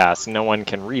podcast, no one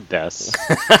can read this.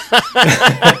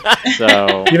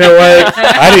 So, You know what?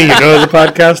 I didn't even know the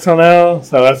podcast till now,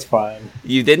 so that's fine.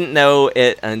 You didn't know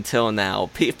it until now.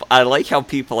 I like how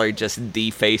people are just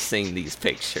defacing these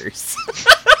pictures.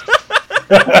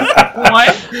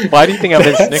 What? why do you think I've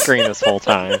been snickering this whole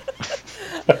time?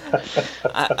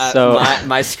 So-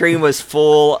 my screen was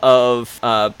full of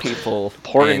people.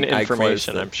 Important and I closed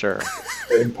information, it. I'm sure.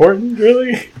 Important?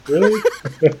 Really? Really?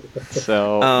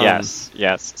 So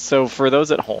yes. So for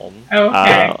those at home,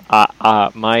 Okay.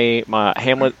 my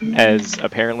Hamlet has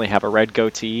apparently have a red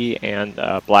goatee and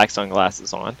black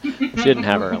sunglasses on. She didn't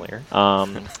have earlier.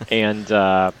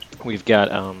 And we've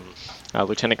got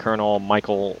Lieutenant Colonel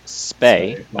Michael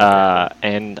Spay,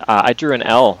 and I drew an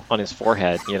L on his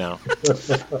forehead,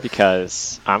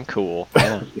 because I'm cool.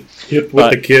 Yeah, Hip with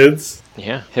But- the kids.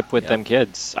 yeah, hip with them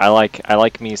kids. I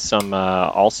like me some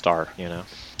All-Star,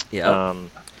 Yeah. All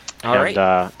and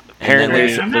right.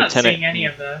 Apparently, I'm not Lieutenant seeing any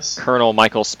of this. Colonel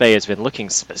Michael Spey has been looking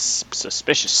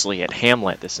suspiciously at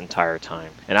Hamlet this entire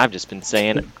time, and I've just been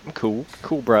saying, "I'm cool,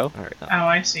 bro." All right. Oh,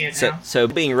 I see it now. So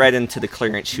being read into the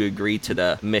clearance, you agree to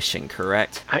the mission,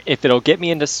 correct? If it'll get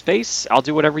me into space, I'll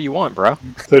do whatever you want, bro.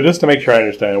 So just to make sure I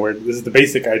understand, where this is the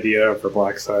basic idea for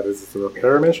Black Side is it's a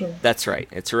repair mission? That's right.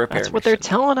 It's a repair That's what they're mission.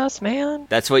 telling us, man.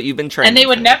 That's what you've been training And they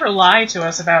would for. never lie to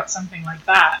us about something like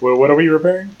that. Well, what are we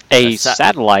repairing? A A sat-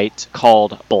 satellite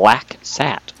called Black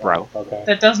Sat, bro. Okay.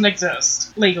 That doesn't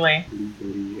exist legally.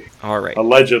 All right.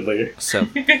 Allegedly. So,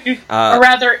 Or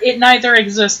rather, it neither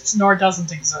exists nor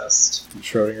doesn't exist.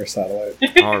 Schrodinger satellite.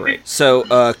 all right.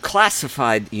 So,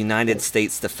 classified United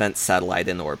States defense satellite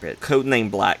in orbit,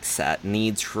 codenamed BlackSat,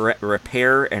 needs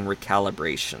repair and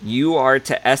recalibration. You are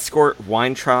to escort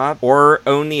Weintraub or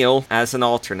O'Neill as an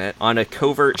alternate on a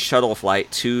covert shuttle flight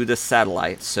to the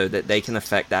satellite so that they can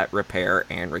effect that repair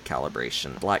and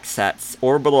recalibration. BlackSat's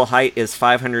orbital height is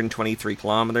 523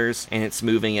 kilometers, and it's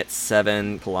moving at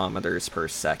 7 kilometers per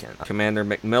second. Commander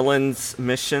McMillan's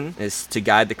mission is to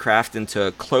guide the craft into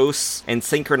a close and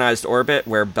synchronized orbit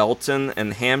where Belton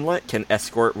and Hamlet can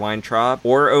escort Weintraub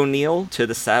or O'Neill to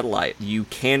the satellite. You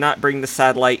cannot bring the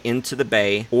satellite into the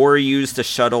bay or use the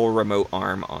shuttle remote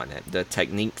arm on it. The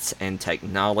techniques and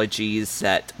technologies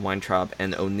that Weintraub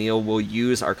and O'Neill will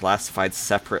use are classified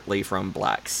separately from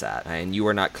BlackSat, and you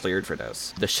are not cleared for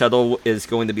those. The shuttle is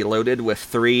going to be loaded with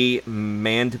 3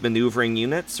 manned maneuvering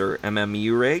units, or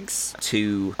MMU rigs,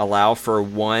 to allow for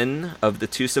one of the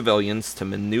 2 civilians to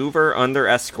maneuver under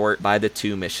escort by the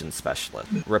 2 mission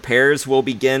specialists. Repairs will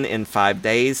begin in 5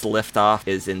 days. Liftoff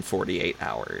is in 48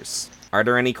 hours. Are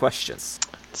there any questions?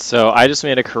 So I just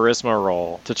made a charisma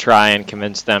roll to try and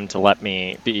convince them to let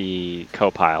me be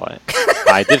co-pilot.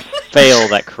 I did fail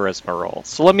that charisma roll,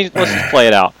 so let's just play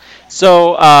it out.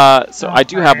 So I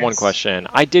do have one question.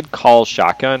 I did call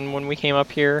shotgun when we came up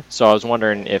here, so I was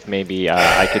wondering if maybe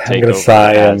I could take over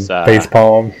as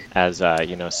facepalm.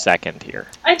 second here.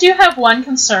 I do have one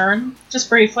concern, just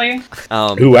briefly.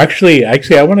 Who actually,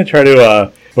 I want to try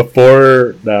to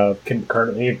before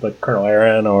Colonel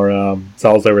Aaron or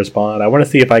Salzo respond. I want to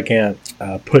see if I can't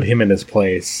put him in his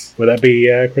place. Would that be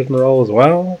charisma roll as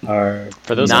well? Or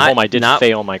for those at home, I did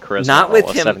fail my charisma. Not roll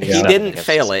with him. He didn't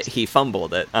fail it. He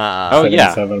fumbled it. Oh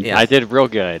yeah, I did real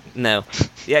good. No.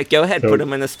 Yeah, go ahead. Put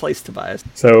him in his place, Tobias.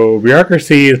 So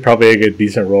bureaucracy is probably a good,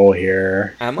 decent roll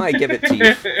here. I might give it to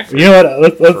you. You know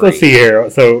what? Let's see here.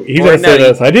 So he's gonna say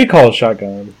this. I did call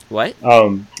shotgun. What?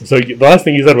 So the last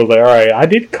thing you said was like, all right, I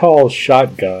did call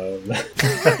shotgun.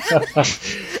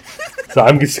 So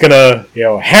I'm just gonna,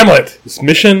 Hamlet. This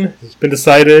mission has been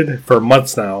decided for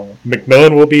months now.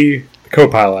 McMillan will be the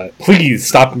co-pilot. Please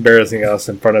stop embarrassing us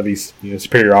in front of these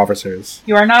superior officers.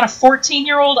 You are not a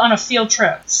 14-year-old on a field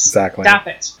trip. Exactly. Stop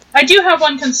it. I do have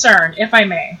one concern, if I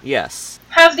may. Yes.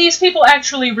 Have these people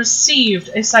actually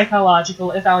received a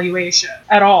psychological evaluation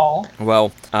at all?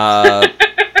 Well,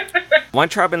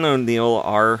 Weintraub and O'Neill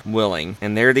are willing,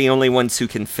 and they're the only ones who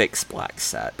can fix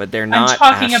BlackSat, but they're not. I'm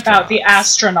talking about the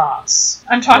astronauts.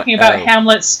 I'm talking about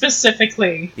Hamlet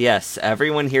specifically. Yes,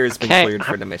 everyone here has been cleared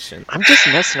for the mission. I'm just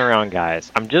messing around,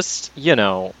 guys. I'm just,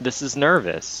 this is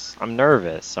nervous. I'm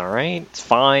nervous, alright? It's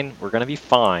fine. We're gonna be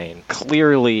fine.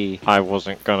 Clearly, I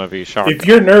wasn't gonna be shocked. If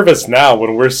you're nervous now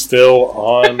when we're still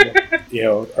on,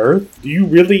 Earth, do you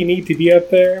really need to be up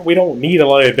there? We don't need a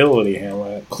liability,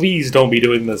 Hamlet. Please don't be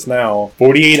doing this now,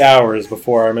 48 hours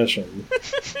before our mission.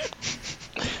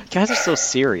 You guys are so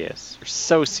serious. You're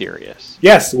so serious.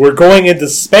 Yes, we're going into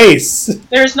space.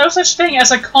 There is no such thing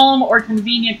as a calm or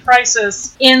convenient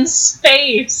crisis in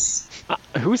space.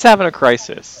 Who's having a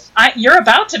crisis? You're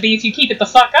about to be if you keep it the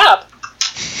fuck up.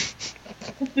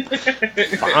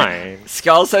 Fine.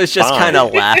 Scalzo's just kind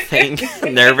of laughing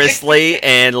nervously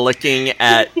and looking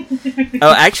at.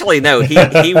 Oh, actually, no.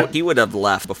 He would have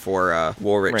left before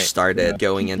Woolrich started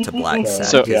going into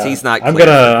BlackSat because he's not. I'm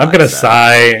gonna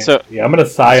sigh. I'm gonna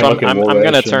sigh and look at Woolrich. I'm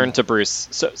gonna turn to Bruce.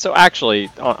 So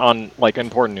actually, on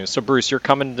important news. So Bruce, you're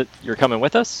coming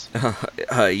with us?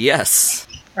 Yes.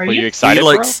 Are you excited?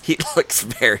 He looks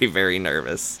very, very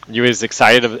nervous. You as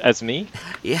excited as me?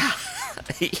 Yeah.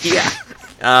 Yeah.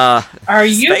 Are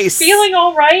you space. feeling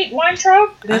all right,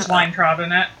 Weintraub? There's Weintraub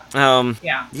in it.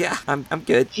 Yeah, I'm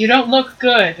good. You don't look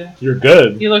good. You're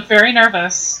good. You look very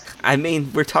nervous. I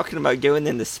mean, we're talking about going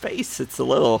into space. It's a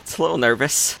little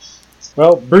nervous.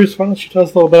 Well, Bruce, why don't you tell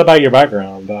us a little bit about your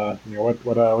background?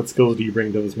 What skills do you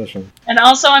bring to this mission? And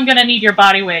also, I'm going to need your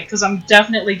body weight, because I'm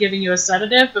definitely giving you a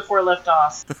sedative before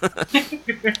liftoff.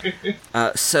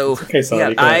 Okay,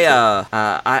 Sonny,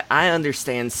 I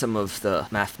understand some of the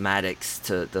mathematics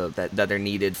that are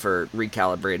needed for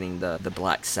recalibrating the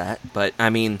black set, but I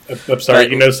mean, I'm sorry,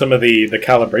 you know some of the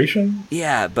calibration?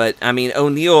 yeah, but I mean,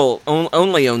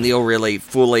 only O'Neill really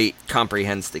fully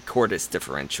comprehends the Cordis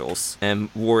differentials,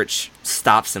 and Warich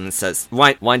stops him and says,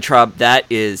 Weintraub, that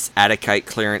is Atticite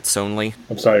clearance only.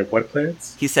 I'm sorry, what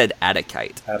clearance? He said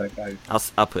Atticite. Atticite.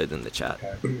 I'll put it in the chat.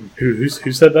 Okay. Who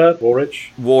said that?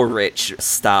 Woolrich? Woolrich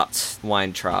stopped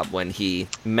Weintraub when he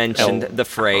mentioned the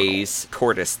phrase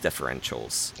Cordis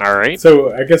differentials. All right.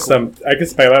 So I guess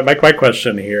my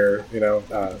question here,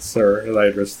 sir, as I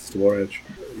address this to Woolrich,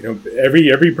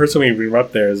 every person we bring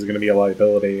up there is going to be a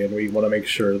liability, and we want to make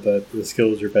sure that the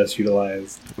skills are best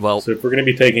utilized. Well, so if we're going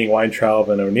to be taking Weintraub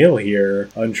and O'Neill here,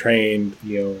 untrained,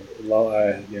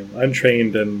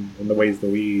 untrained in the ways that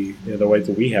we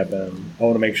have been, I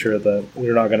want to make sure that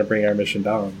we're not going to bring our mission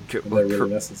down when they're really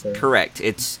necessary. Correct.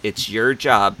 It's your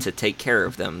job to take care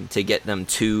of them, to get them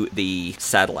to the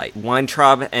satellite.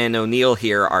 Weintraub and O'Neill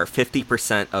here are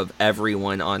 50% of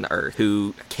everyone on Earth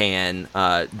who can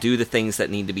do the things that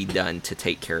need to be done to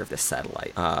take care of the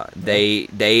satellite.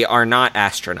 They are not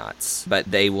astronauts,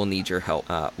 but they will need your help.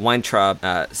 Weintraub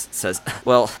says,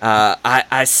 well,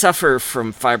 I suffer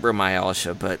from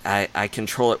fibromyalgia, but I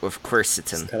control it with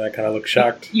quercetin. Kind of look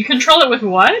shocked. You control it with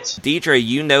what? Deidre,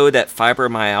 you know that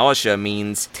fibromyalgia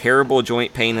means terrible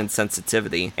joint pain and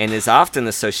sensitivity, and is often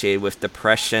associated with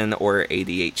depression or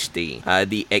ADHD.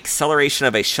 The acceleration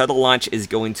of a shuttle launch is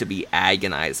going to be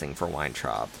agonizing for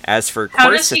Weintraub. As for quercetin... How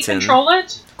does he control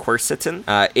it? Quercetin.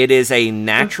 It is a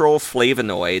natural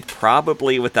flavonoid,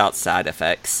 probably without side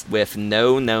effects, with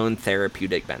no known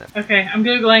therapeutic benefit. Okay, I'm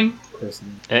Googling.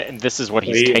 And this is what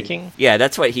he's taking? Yeah,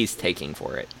 that's what he's taking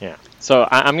for it. Yeah. So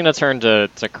I'm going to turn to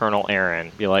Colonel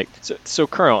Aaron, be like, so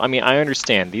Colonel, I mean, I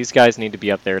understand these guys need to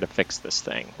be up there to fix this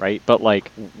thing, right? But,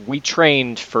 we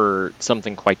trained for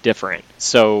something quite different.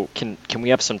 So can we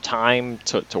have some time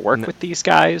to work with these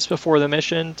guys before the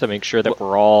mission to make sure that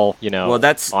we're all,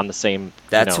 on the same...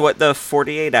 That's what the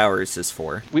 48 hours is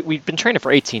for. We've been training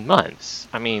for 18 months.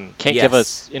 I mean, can't give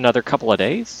us another couple of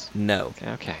days? No.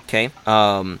 Okay.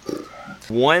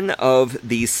 One of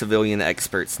these civilian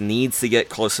experts needs to get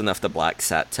close enough to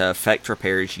BlackSat to effect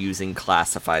repairs using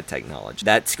classified technology.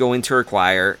 That's going to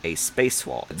require a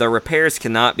spacewalk. The repairs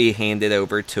cannot be handed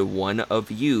over to one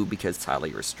of you because it's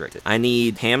highly restricted. I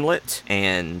need Hamlet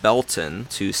and Belton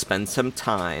to spend some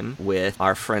time with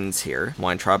our friends here,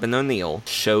 Weintraub and O'Neill,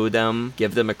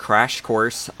 give them a crash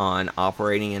course on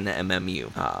operating in the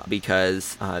MMU,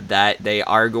 because that they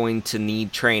are going to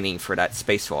need training for that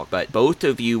spacewalk. But both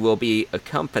of you will be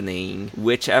accompanying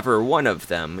whichever one of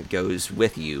them goes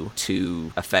with you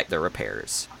to effect the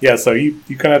repairs. Yeah, so you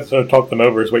kind of have to talk them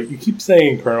over. Wait, you keep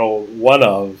saying, Colonel, one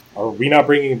of. Are we not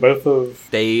bringing both of?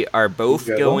 They are both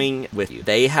going with you.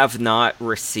 They have not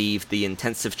received the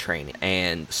intensive training,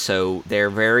 and so there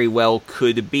very well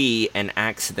could be an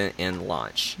accident in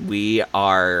launch. We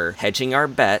are hedging our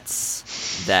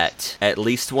bets that at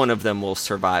least one of them will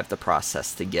survive the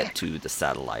process to get to the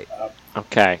satellite.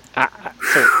 Okay.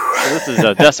 So this is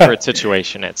a desperate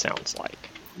situation, it sounds like.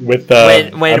 With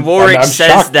when Warwick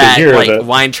says that,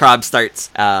 Weintraub starts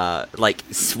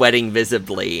sweating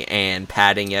visibly and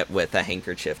patting it with a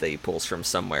handkerchief that he pulls from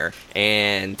somewhere,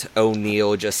 and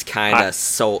O'Neill just kind of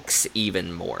sulks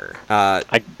even more.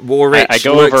 Warwick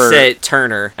looks at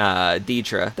Turner,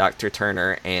 Deidre, Dr.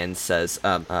 Turner, and says,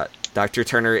 Dr.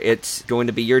 Turner, it's going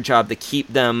to be your job to keep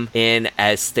them in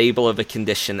as stable of a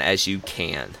condition as you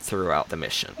can throughout the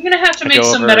mission. I'm going to have to make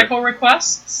some medical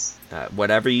requests.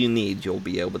 Whatever you need, you'll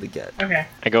be able to get. Okay.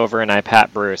 I go over and I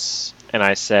pat Bruce, and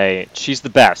I say, she's the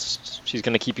best. She's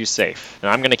going to keep you safe. And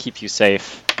I'm going to keep you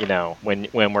safe, when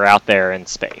we're out there in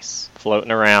space,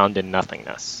 floating around in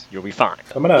nothingness. You'll be fine.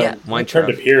 I'm going to turn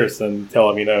to Pierce and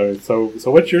tell him, so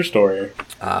what's your story?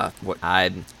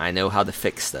 I know how to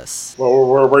fix this. Well,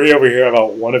 we're over here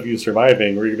about one of you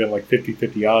surviving. We're even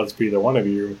 50-50 odds for either one of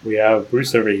you. We have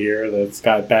Bruce over here that's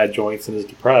got bad joints and is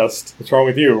depressed. What's wrong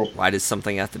with you? Why does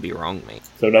something have to be wrong with me?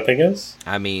 So nothing is?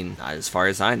 I mean, as far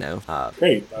as I know.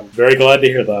 Great. I'm very glad to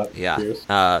hear that. Yeah. Pierce.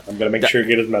 I'm going to make sure you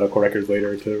get his medical records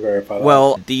later to verify that.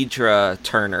 Well, Deidre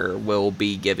Turner will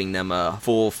be giving them him a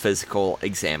full physical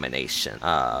examination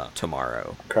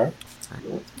tomorrow. Okay.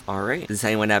 All right. Does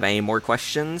anyone have any more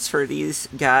questions for these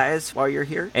guys while you're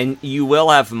here? And you will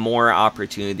have more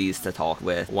opportunities to talk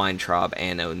with Weintraub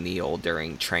and O'Neill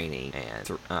during training and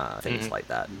things like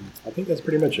that. I think that's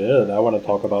pretty much it. I want to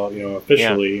talk about,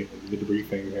 officially the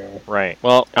debriefing here. Right.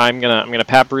 Well, I'm gonna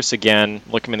pat Bruce again,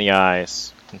 look him in the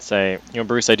eyes, and say,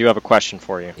 Bruce, I do have a question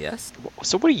for you. Yes.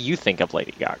 So, what do you think of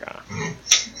Lady Gaga?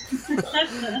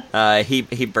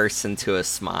 He bursts into a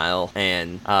smile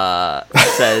and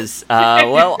says,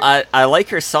 "Well, I like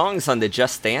her songs on the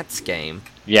Just Dance game."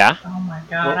 Yeah. Oh my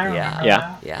god, I remember Yeah.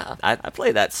 that. Yeah, I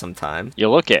play that sometime. You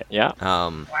look it. Yeah.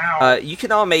 Wow. You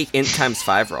can all make int times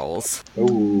 5 rolls.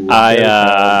 Ooh,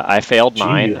 I failed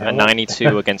mine. Gee, A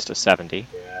 92 against a 70.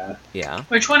 Yeah.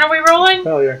 Which one are we rolling?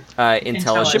 Failure.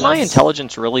 Intelligence. Should my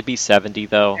intelligence really be 70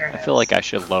 though? There it I feel is. like I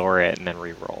should lower it and then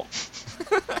re-roll.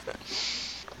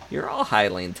 You're all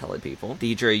highly intelligent people.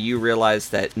 Deidre, you realize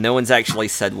that no one's actually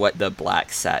said what the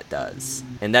Black Sat does.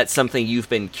 And that's something you've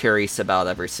been curious about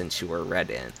ever since you were read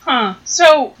in. Huh.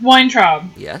 So,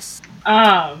 Weintraub, Yes?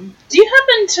 do you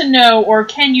happen to know, or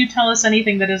can you tell us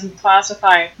anything that isn't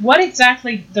classified, what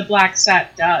exactly the Black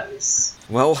Sat does?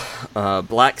 Well,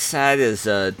 Black Sat is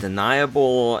a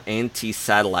deniable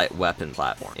anti-satellite weapon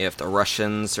platform. If the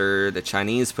Russians or the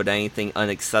Chinese put anything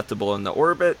unacceptable in the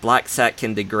orbit, Black Sat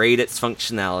can degrade its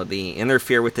functionality,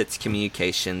 interfere with its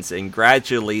communications, and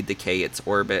gradually decay its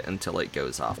orbit until it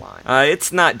goes offline.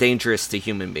 It's not dangerous to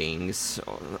human beings,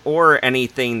 or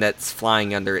anything that's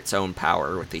flying under its own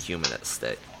power with a human at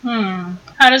stake.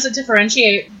 How does it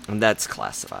differentiate? And that's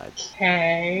classified.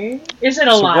 Okay. Is it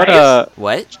So alive?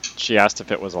 What? she asked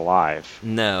if it was alive.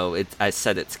 No, I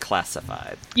said it's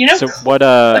classified. You know, So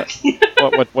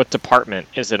what department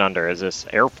is it under? Is this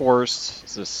Air Force?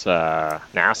 Is this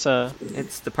NASA?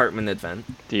 It's Department of Defense.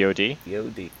 DoD?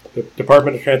 DOD. The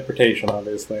Department of Transportation,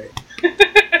 obviously.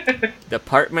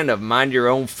 Department of Mind Your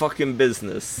Own Fucking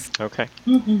Business. Okay.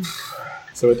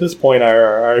 So at this point,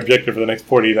 our objective for the next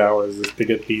 48 hours is to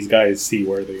get these guys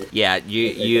seaworthy. Yeah,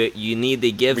 you need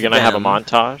to give We're gonna have a them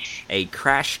montage. a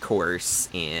crash course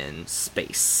in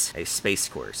space. A space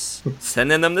course.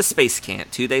 Sending them to space camp.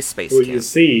 2-day space Well, you camp.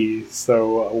 see,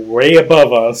 so way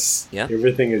above us, Yeah.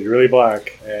 everything is really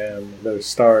black, and there's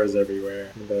stars everywhere.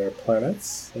 There are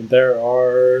planets, and there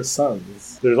are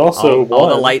suns. There's also All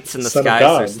the one lights in the son of skies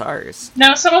are God. stars.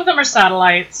 no, some of them are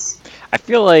satellites. I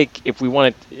feel like if we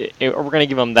want to, if we're gonna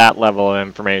give them that level of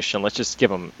information, let's just give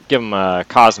them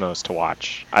Cosmos to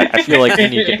watch. I feel like we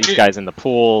need to get these guys in the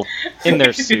pool, in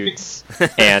their suits,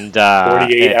 and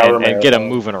 48-hour and get them marathon.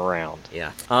 moving around.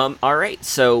 Yeah. All right.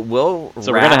 So we'll.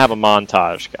 So we're gonna have a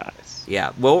montage, guys.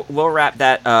 Yeah, we'll wrap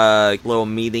that little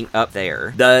meeting up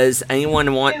there. Does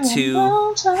anyone want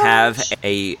to have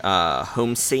a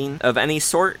home scene of any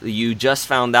sort? You just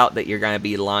found out that you're going to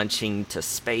be launching to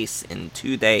space in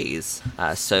 2 days,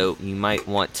 so you might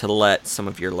want to let some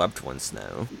of your loved ones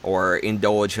know, or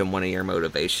indulge in one of your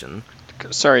motivation.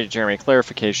 Sorry, Jeremy.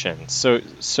 Clarification.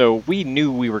 So we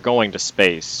knew we were going to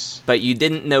space, But you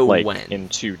didn't know like when. in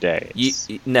 2 days.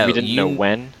 No, we didn't know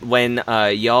when. When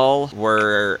y'all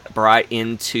were brought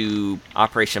into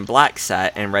Operation Black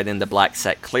Sat and read into Black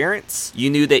Sat clearance,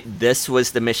 you knew that this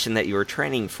was the mission that you were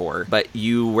training for, but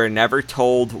you were never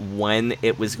told when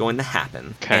it was going to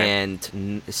happen. Okay.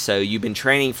 And so you've been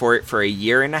training for it for 1.5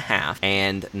 years,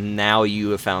 and now you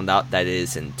have found out that it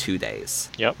is in 2 days.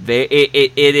 Yep.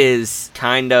 It is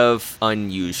kind of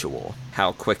unusual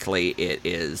how quickly it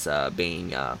is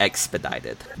being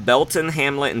expedited. Belton,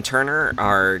 Hamlet, and Turner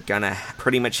are gonna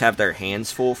pretty much have their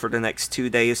hands full for the next 2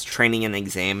 days training and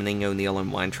examining O'Neill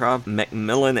and Weintraub.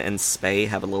 Macmillan and Spey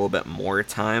have a little bit more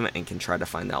time and can try to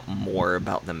find out more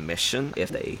about the mission if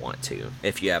they want to,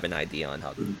 if you have an idea on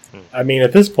how to. I mean,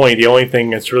 at this point, the only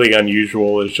thing that's really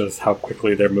unusual is just how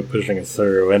quickly they're pushing us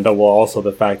through, and also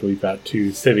the fact that we've got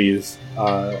 2 civies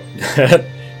that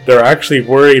they're actually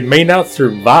worried may not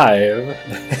survive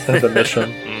the mission,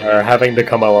 or having to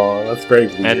come along. That's very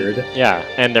weird.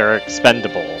 And they're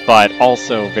expendable, but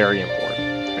also very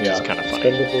important, which is kind of funny.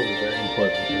 Expendable is very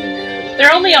important. Really weird.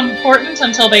 They're only important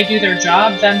until they do their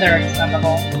job, then they're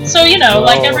expendable. So, Well,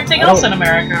 like everything I else don't- in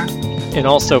America. And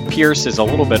also, Pierce is a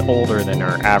little bit older than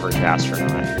our average astronaut.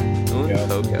 Yeah.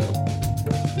 Pogo.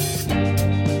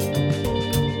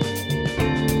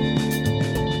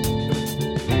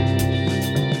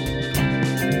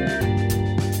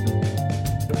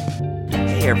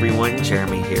 Hey everyone,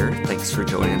 Jeremy here. Thanks for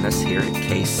joining us here at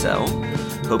K-Cell.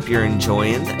 Hope you're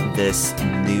enjoying this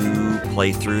new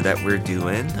playthrough that we're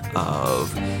doing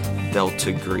of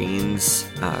Delta Green's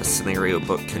scenario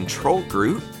book Control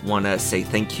Group. Want to say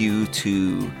thank you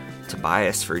to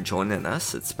Tobias for joining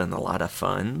us. It's been a lot of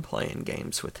fun playing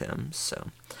games with him. So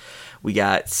we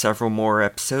got several more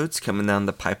episodes coming down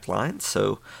the pipeline,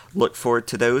 so look forward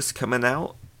to those coming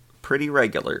out pretty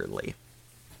regularly.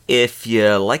 If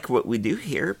you like what we do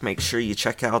here, make sure you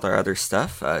check out our other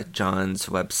stuff. John's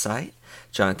website,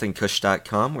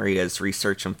 jonathancush.com, where he has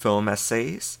research and film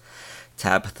essays.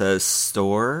 Tabitha's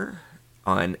store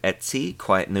on Etsy,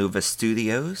 Quiet Nova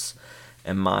Studios,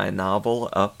 and my novel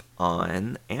up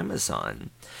on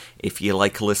Amazon. If you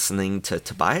like listening to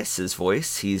Tobias's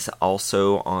voice, he's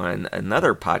also on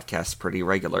another podcast pretty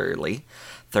regularly,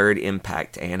 Third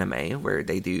Impact Anime, where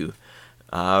they do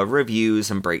reviews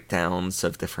and breakdowns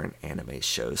of different anime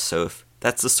shows. So if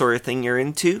that's the sort of thing you're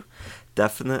into,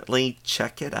 definitely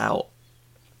check it out.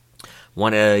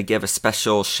 Want to give a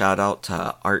special shout out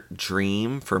to Art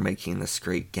Dream for making this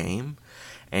great game,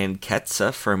 and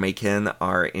Ketsa for making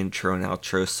our intro and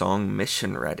outro song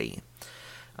Mission Ready.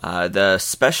 The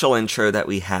special intro that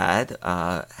we had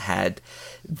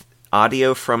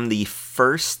audio from the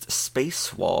first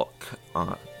spacewalk,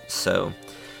 so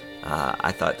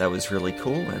I thought that was really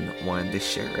cool and wanted to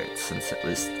share it since it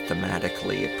was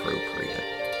thematically appropriate.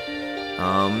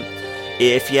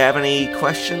 If you have any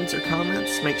questions or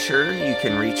comments, make sure you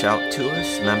can reach out to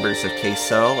us,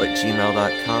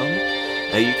 membersofkcell@gmail.com.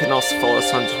 You can also follow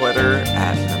us on Twitter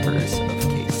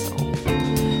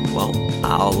 @membersofkcell. Well,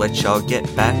 I'll let y'all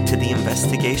get back to the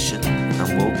investigation,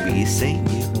 and we'll be seeing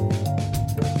you.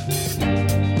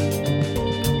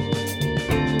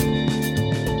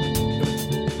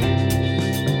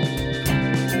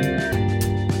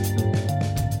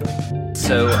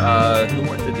 So, who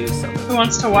wants to do something? Who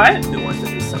wants to what? Who wants to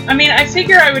do something? I mean, I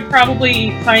figure I would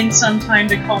probably find some time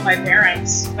to call my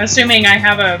parents, assuming I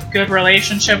have a good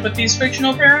relationship with these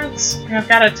fictional parents. I've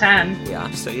got a 10. Yeah,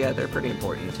 so yeah, they're pretty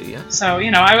important to you. So,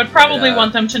 I would probably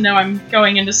want them to know I'm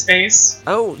going into space.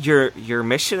 Oh, your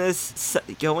mission is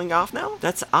going off now?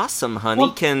 That's awesome, honey.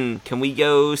 Well, can we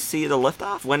go see the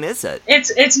liftoff? When is it?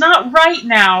 It's not right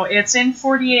now. It's in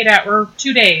 48 hours, or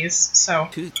 2 days, so.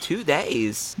 Two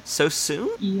days? So soon?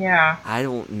 Yeah. I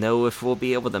don't know if we'll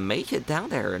be able to make it down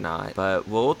there or not, but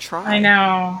we'll try. I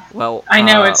know. Well, I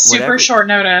know, it's super short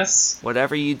notice.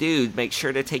 Whatever you do, make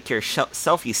sure to take your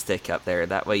selfie stick up there.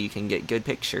 That way you can get good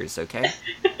pictures, okay?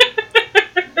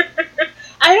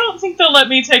 I don't think they'll let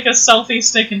me take a selfie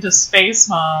stick into space,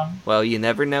 Mom. Well, you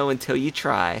never know until you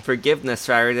try. Forgiveness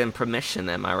rather than permission,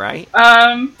 am I right?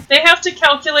 They have to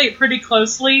calculate pretty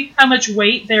closely how much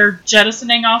weight they're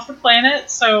jettisoning off the planet,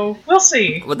 so we'll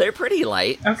see. Well, they're pretty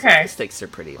light. Okay. Selfie sticks are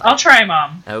pretty light. I'll try,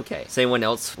 Mom. Okay. Does anyone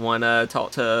else want to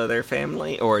talk to their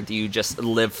family, or do you just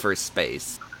live for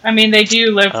space? I mean, they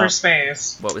do live for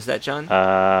space. What was that, John?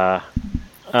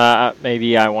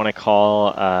 Maybe I want to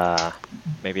call,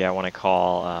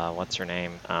 what's her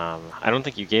name? I don't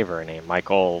think you gave her a name.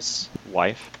 Michael's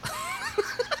wife.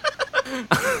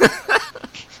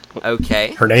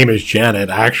 Okay. Her name is Janet,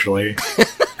 actually.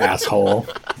 Asshole.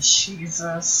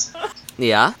 Jesus.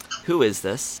 Yeah? Who is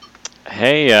this?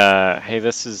 Hey,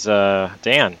 this is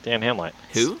Dan Hamlet.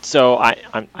 Who? So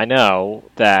I know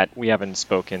that we haven't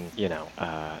spoken,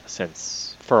 since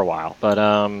for a while, but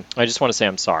I just want to say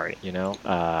I'm sorry,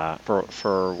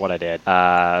 for what I did,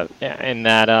 and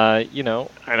that I know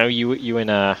you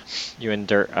and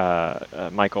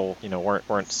Michael,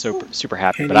 weren't super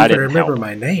happy, but I didn't remember help,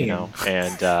 my name,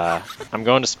 and I'm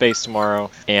going to space tomorrow,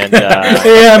 and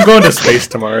yeah, I'm going to space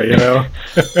tomorrow,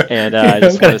 and I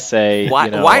just want to say, why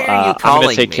are you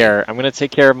calling me? I'm gonna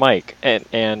take care of Mike,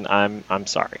 and I'm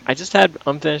sorry. I just had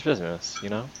unfinished business,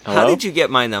 Hello? How did you get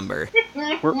my number?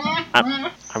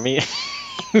 I mean,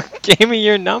 you gave me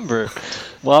your number a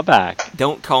while back.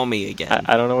 Don't call me again.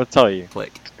 I don't know what to tell you.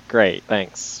 Click. Great,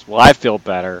 thanks. Well, I feel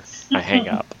better. I hang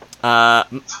up.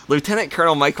 Lieutenant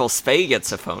Colonel Michael Spay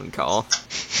gets a phone call.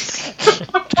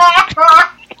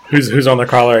 Who's on the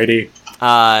caller ID?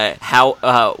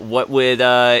 What would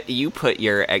you put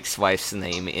your ex-wife's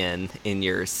name in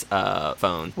your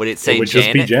phone? Would it say Janet? It would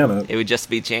just be Janet. It would just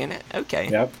be Janet? Okay.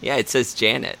 Yep. Yeah, it says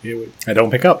Janet. I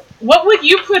don't pick up. What would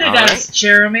you put it All as, right.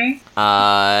 Jeremy?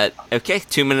 Okay,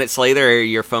 2 minutes later,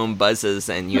 your phone buzzes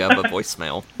and you have a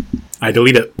voicemail. I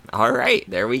delete it. All right,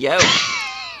 there we go.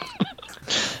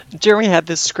 Jeremy had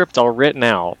this script all written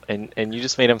out, and you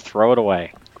just made him throw it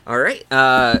away. All right,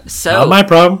 so... Not my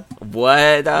problem.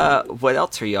 What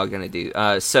else are y'all gonna do?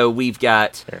 So we've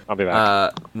got. Here, I'll be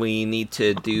back. We need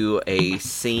to do a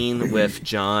scene with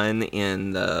John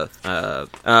in the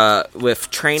with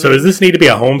training. So does this need to be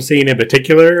a home scene in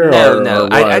particular? No. Or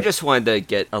what? I just wanted to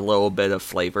get a little bit of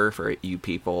flavor for you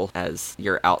people as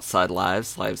your outside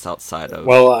lives outside of.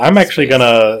 Well, I'm actually space.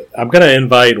 gonna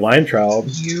invite Weintraub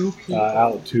You people.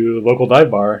 out to a local dive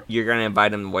bar. You're gonna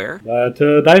invite him where?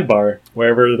 To a dive bar,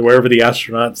 wherever the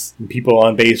astronauts and people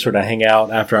on base sort of hang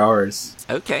out after hours.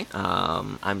 Okay.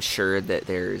 I'm sure that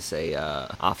there's a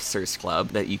officers club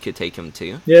that you could take him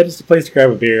to. Yeah, just a place to grab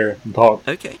a beer and talk.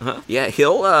 Okay. Yeah,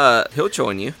 he'll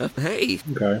join you. Hey.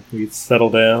 Okay, we settle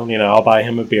down. I'll buy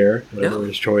him a beer, whatever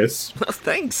his choice, Well,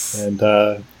 thanks. and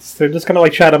so just kind of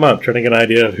like chat him up, trying to get an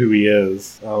idea of who he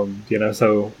is.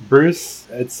 So Bruce,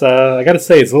 it's I gotta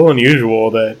say it's a little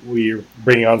unusual that we're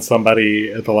bringing on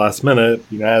somebody at the last minute.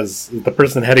 As the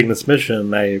person heading this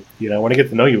mission, I want to get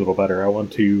to know you a little better. I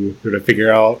want to sort of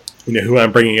figure out who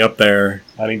I'm bringing up there.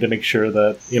 I need to make sure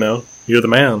that you're the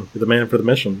man. You're the man for the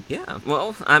mission. Yeah,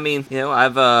 well, I mean,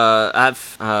 I've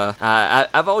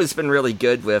always been really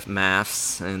good with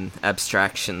maths and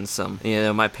abstractions.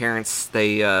 My parents,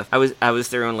 I was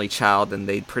their only child, and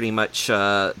they pretty much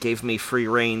gave me free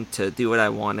reign to do what I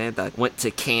wanted. I went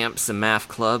to camps and math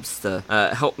clubs to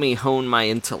help me hone my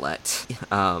intellect.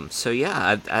 So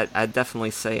yeah, I'd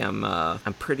definitely say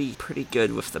I'm pretty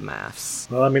good with the maths.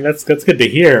 Well, I mean that's good to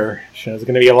hear. There's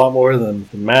going to be a lot more than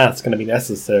math's going to be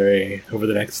necessary over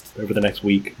the next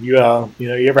week. You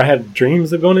ever had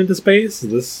dreams of going into space?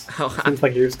 This seems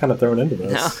like you're just kind of thrown into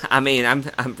this. No, I mean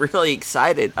I'm really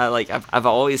excited. I've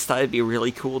always thought it'd be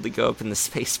really cool to go up into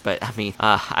space, but I mean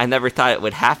I never thought it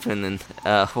would happen, and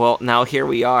well, now here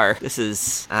we are. This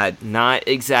is not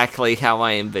exactly how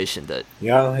I envisioned it.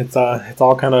 Yeah, it's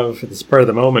all kind of at the spur of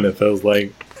the moment. It feels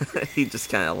like. He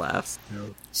just kind of laughs.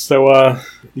 So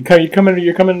you're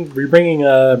bringing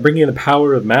the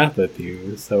power of math with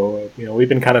you. So we've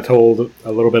been kind of told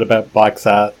a little bit about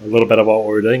BlackSat, a little bit about what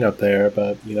we're doing up there.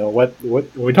 But what when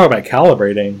we talk about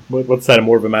calibrating, what's that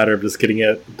more of a matter of just getting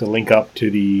it to link up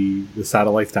to the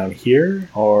satellites down here,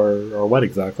 or what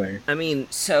exactly? I mean,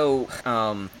 so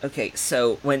okay,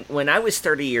 so when I was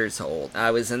 30 years old,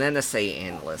 I was an NSA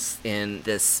analyst in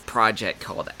this project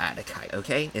called Attica.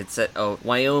 Okay, it's at a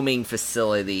Wyoming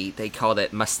facility. They called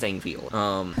it Mustang Field.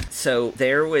 So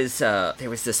there was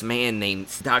this man named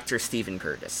Dr. Stephen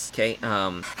Curtis. Okay,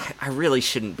 I really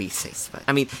shouldn't be saying this, but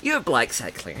I mean, you have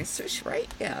BlackSat clearance, right?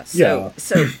 Yeah.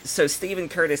 So Stephen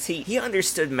Curtis, he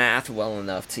understood math well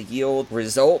enough to yield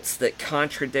results that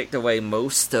contradict the way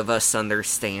most of us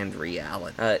understand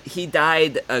reality. He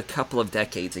died a couple of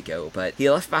decades ago, but he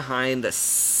left behind a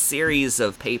series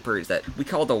of papers that we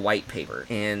call the white paper,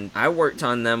 and I worked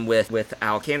on them with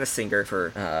Al Canisinger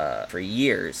for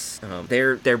years.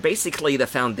 They're basically the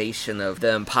foundation of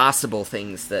the impossible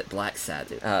things that BlackSat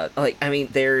do.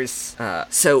 There's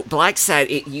so BlackSat,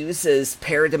 it uses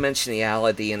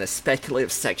paradimensionality in a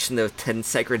speculative section of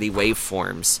tensegrity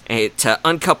waveforms to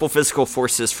uncouple physical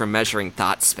forces from measuring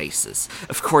thought spaces.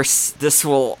 Of course, this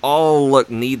will all look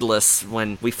needless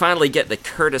when we finally get the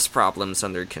Curtis problems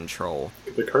under control.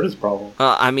 The Curtis problem.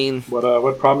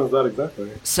 What problem is that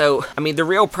exactly? So, the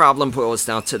real problem boils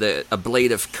down to the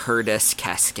ablative Curtis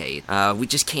cascade. We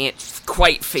just can't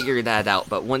quite figure that out,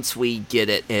 but once we get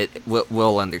it,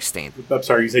 we'll understand it. I'm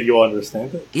sorry, you said you'll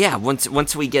understand it? Yeah,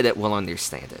 once we get it, we'll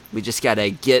understand it. We just gotta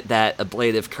get that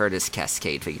ablative Curtis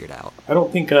cascade figured out. I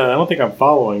don't think I'm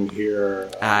following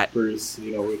here, Bruce.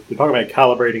 We're talking about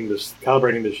calibrating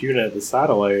this unit, the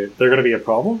satellite. They're gonna be a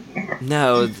problem?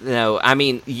 No.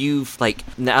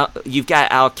 You've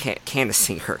got Al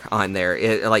Canisinger on there.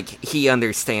 He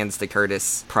understands the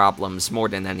Curtis problems more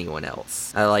than anyone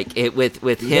else.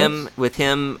 With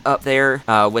him up there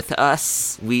with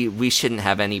us, we shouldn't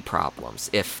have any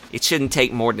problems. If it shouldn't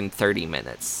take more than 30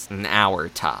 minutes, an hour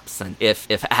tops. And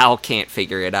if Al can't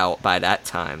figure it out by that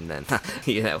time, then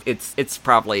it's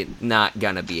probably not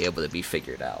gonna be able to be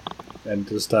figured out. And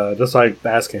just like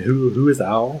asking, who is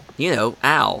Al?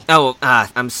 Al. Oh,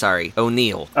 I'm sorry,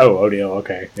 O'Neill. Oh, O'Neill.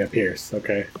 Okay, yeah, Pierce.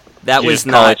 Okay. That you was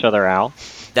just call not each other Al.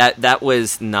 That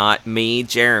was not me,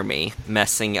 Jeremy,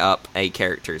 messing up a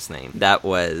character's name. That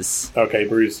was okay.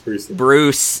 Bruce.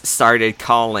 Bruce started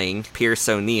calling Pierce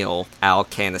O'Neill Al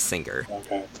Canisinger.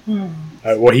 Okay.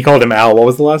 He called him Al. What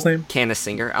was the last name?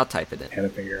 Canisinger. I'll type it in.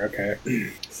 Canisinger. Okay.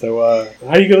 So, how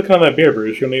are you looking on that beer,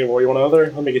 Bruce? You want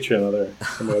another? Let me get you another.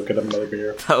 I'm gonna get another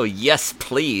beer. Oh yes,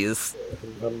 please.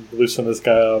 I'm loosening this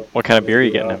guy up. What kind of beer are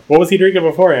you getting him? What was he drinking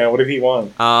beforehand? What did he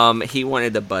want? He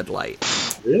wanted a Bud Light.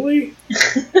 Really?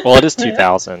 Well, it is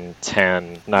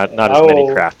 2010, not as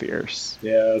many craft beers.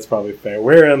 Yeah, that's probably fair.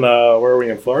 Where are we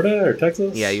in Florida or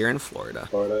Texas? Yeah, you're in Florida.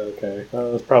 Florida, okay.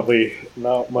 There's probably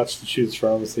not much to choose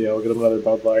from, so yeah, I'll get another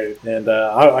Bud Light. And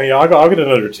I'll get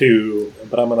another 2,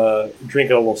 but I'm going to drink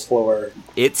it a little slower.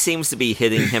 It seems to be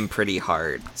hitting him pretty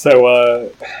hard.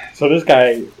 So this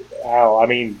guy...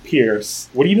 Pierce.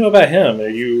 What do you know about him?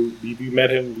 Have you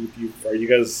met him? Are you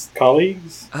guys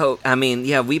colleagues? Oh, I mean,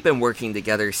 yeah, we've been working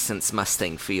together since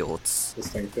Mustang Fields.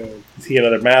 Mustang Fields. Is he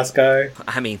another math guy?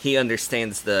 I mean, he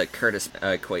understands the Curtis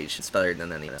equations better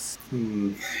than any of us.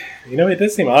 It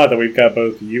does seem odd that we've got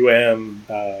both UM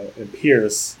and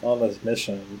Pierce on this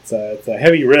mission. It's a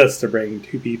heavy risk to bring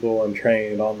 2 people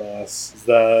untrained on this.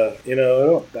 I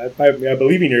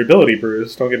believe in your ability,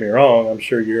 Bruce. Don't get me wrong. I'm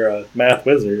sure you're a math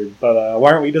wizard. But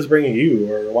why aren't we just bringing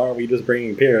you, or why aren't we just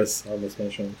bringing Pierce on this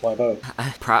mission? Why both?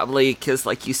 Probably because,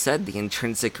 like you said, the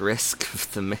intrinsic risk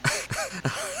of the...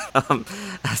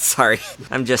 sorry.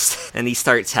 And he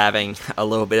starts having a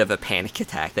little bit of a panic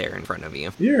attack there in front of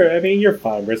you. You're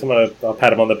fine, Bruce. I'll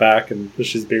pat him on the back and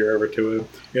push his beer over to him.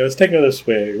 Let's take another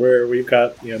swig where we've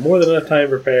got, more than enough time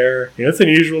to prepare. It's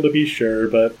unusual to be sure,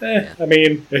 but,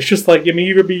 it's just like,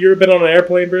 you ever been on an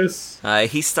airplane, Bruce?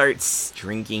 He starts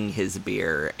drinking his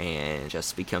beer and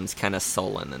just becomes kind of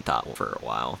sullen and thoughtful for a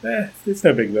while. It's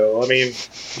no big deal.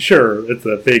 Sure, it's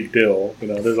a big deal.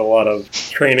 There's a lot of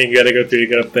training you gotta go through to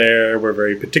get up there. We're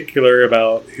very particular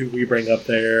about who we bring up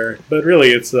there. But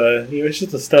really, it's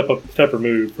just a step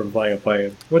removed from flying a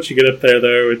plane. Once you get up there,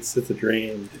 though, it's a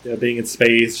dream. Being in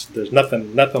space, there's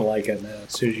nothing like it now.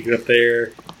 As soon as you get up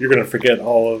there, you're gonna forget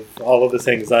all of this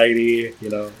anxiety.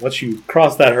 Once you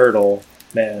cross that hurdle,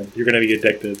 man, you're going to be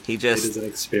addicted. It is an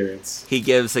experience. He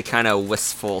gives a kind of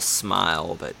wistful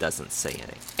smile, but doesn't say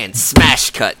anything. And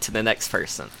smash cut to the next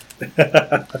person.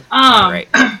 All right.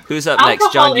 Who's up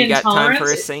next? John, you got time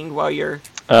for a sing while you're...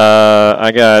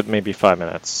 I got maybe 5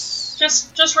 minutes.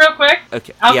 Just real quick.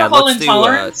 Okay. Alcohol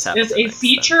intolerance is a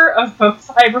feature of both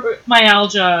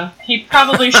fibromyalgia. He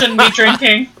probably shouldn't be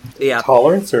drinking. Yeah.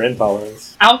 Tolerance or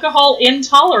intolerance? Alcohol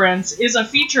intolerance is a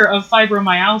feature of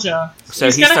fibromyalgia. So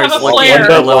he starts looking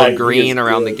a little green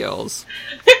around the gills.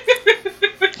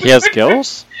 He has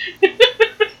gills? You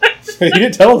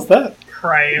didn't tell us that.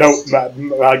 Christ.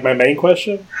 No, my main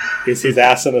question is his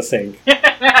ass in a sink.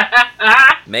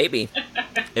 Maybe.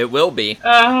 It will be.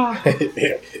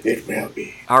 It will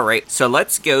be. Alright, so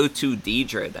let's go to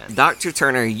Deidre then. Dr.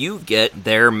 Turner, you get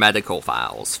their medical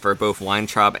files for both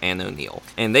Weintraub and O'Neill,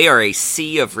 and they are a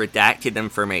sea of redacted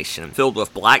information filled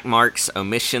with black marks,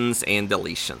 omissions, and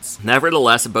deletions.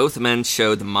 Nevertheless, both men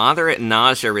showed moderate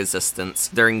nausea resistance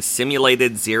during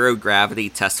simulated zero-gravity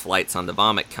test flights on the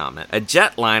Vomit Comet, a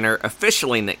jetliner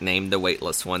officially nicknamed the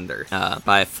Weightless Wonder.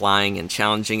 By flying and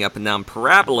challenging up and down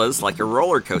parabolas like a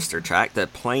roller coaster track, the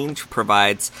plane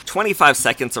provides 25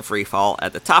 seconds of free fall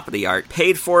at the top of the arc,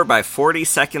 paid for by 40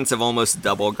 seconds of almost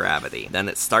double gravity. Then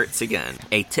it starts again.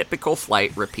 A typical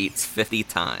flight repeats 50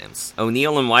 times.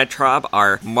 O'Neill and Weintraub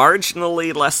are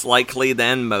marginally less likely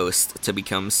than most to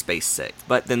become space sick,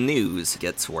 but the news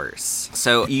gets worse.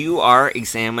 So you are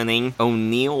examining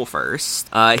O'Neill first.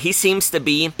 He seems to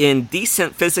be in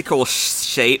decent physical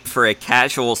shape for a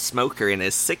casual smoker in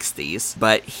his 60s,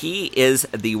 but he is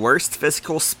the worst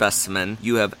physical specimen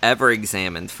you have ever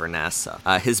examined for NASA.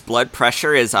 His blood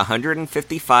pressure is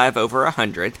 155 over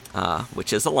 100,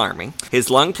 which is alarming. His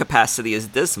lung capacity is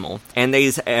dismal, and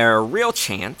there's a real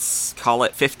chance, call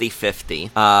it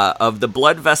 50-50, of the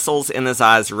blood vessels in his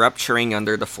eyes rupturing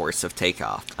under the force of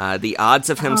takeoff. The odds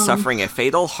of him suffering a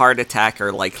fatal heart attack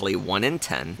are likely 1 in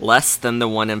 10, less than the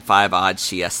 1 in 5 odds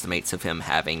she estimates of him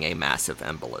having a massive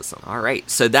embolism. Alright,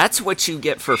 so that's what you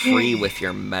get for free with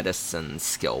your medicine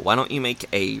skill. Why don't you make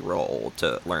a roll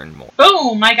to learn more?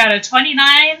 Boom! I got a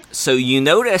 29. So you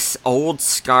notice old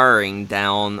scarring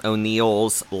down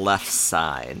O'Neill's left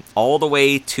side, all the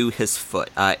way to his foot.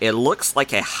 It looks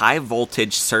like a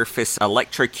high-voltage surface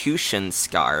electrocution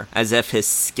scar, as if his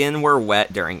skin were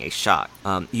wet during a shock.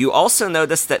 You also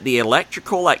notice that the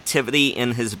electrical activity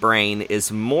in his brain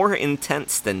is more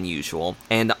intense than usual,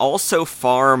 and also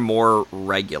far more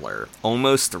regular,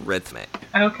 almost rhythmic.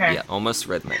 Okay. Yeah, almost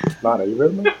rhythmic. Not a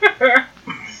rhythmic?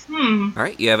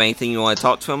 Alright, you have anything you want to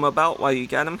talk to him about while you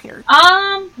got him here?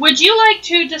 Would you like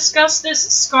to discuss this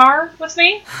scar with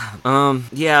me?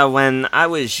 Yeah, when I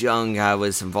was young, I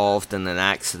was involved in an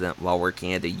accident while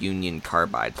working at a Union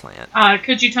Carbide plant.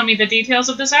 Could you tell me the details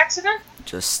of this accident?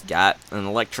 Just got an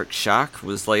electric shock,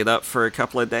 was laid up for a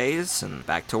couple of days, and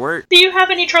back to work. Do you have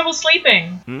any trouble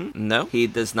sleeping? No, he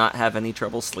does not have any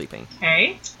trouble sleeping.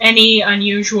 Okay. Any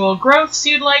unusual growths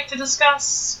you'd like to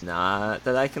discuss? Not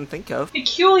that I can think of.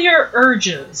 Peculiar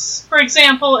urges. For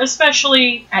example,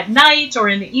 especially at night or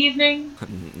in the evening.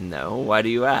 No, why do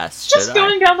you ask? Just Should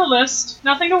going down the list.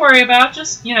 Nothing to worry about.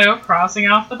 Just, crossing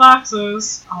off the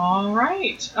boxes.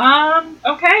 Alright.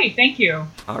 Okay, thank you.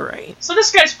 Alright. So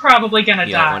this guy's probably gonna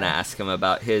You die. don't want to ask him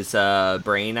about his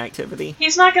brain activity?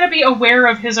 He's not gonna be aware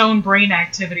of his own brain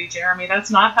activity, Jeremy.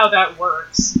 That's not how that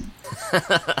works.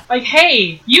 Like,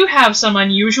 hey, you have some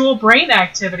unusual brain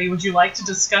activity. Would you like to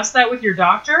discuss that with your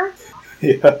doctor?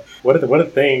 Yeah, what a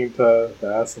thing to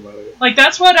ask somebody. Like,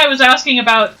 that's what I was asking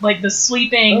about, like, the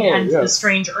sleeping Oh, and yes. the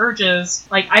strange urges.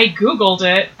 Like, I googled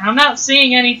it, and I'm not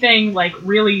seeing anything, like,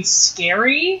 really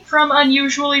scary from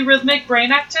unusually rhythmic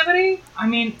brain activity. I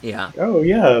mean... Yeah. Oh,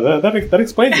 yeah, that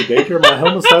explains it, Dave. You're my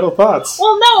homicidal thoughts.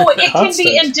 Well, no, it can be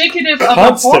Constant. indicative of a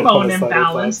Constant hormone homicidal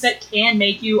imbalance thoughts. that can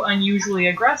make you unusually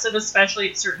aggressive, especially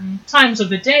at certain times of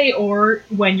the day or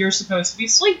when you're supposed to be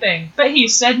sleeping. But he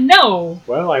said no.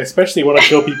 Well, I especially want to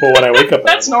kill people when I wake up.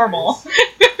 That's normal.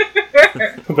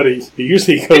 But he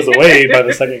usually goes away by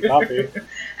the second coffee.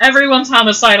 Everyone's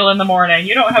homicidal in the morning.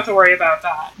 You don't have to worry about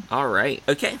that. Alright.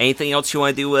 Okay. Anything else you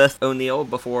want to do with O'Neill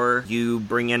before you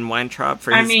bring in Weintraub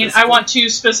for his I mean, I physical? want to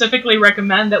specifically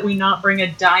recommend that we not bring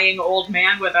a dying old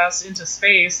man with us into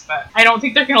space, but I don't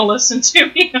think they're going to listen to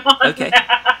me on Okay.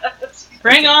 that.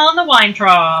 Bring on the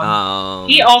Weintraub.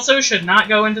 He also should not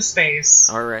go into space.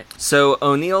 Alright. So,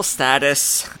 O'Neill's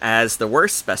status as the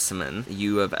worst specimen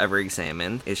you have ever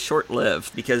examined is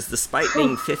short-lived, because despite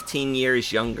being 15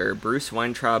 years younger, Bruce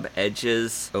Weintraub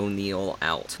edges O'Neill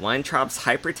out. Weintraub's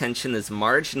hypertension is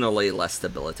marginally less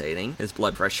debilitating. His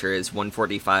blood pressure is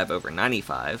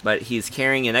 145/95, but he's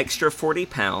carrying an extra 40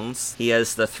 pounds. He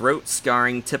has the throat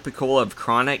scarring typical of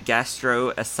chronic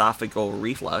gastroesophageal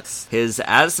reflux. His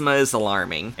asthma is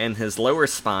alarming, and his lower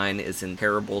spine is in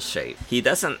terrible shape. He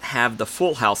doesn't have the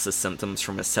full house of symptoms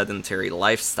from a sedentary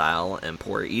lifestyle and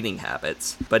poor eating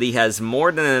habits, but he has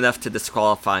more than enough to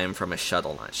disqualify him from a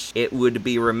shuttle lunch. It would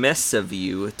be remiss of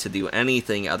you to do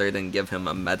anything other than give him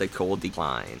a medical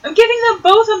decline. I'm giving them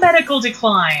both a medical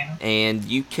decline. And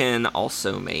you can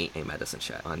also make a medicine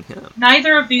check on him,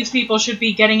 Neither of these people should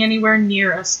be getting anywhere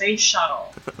near a space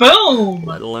shuttle. Boom!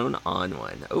 let alone on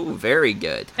one. Oh, very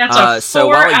good. That's a 4 so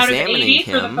while out of examining 80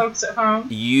 for the him, folks at home.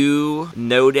 you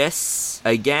notice,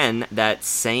 again, that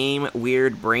same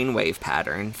weird brainwave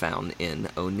pattern found in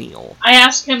O'Neill. I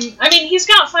asked him, he's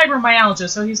got fibromyalgia,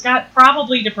 so he's got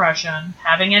probably depression.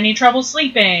 Having any trouble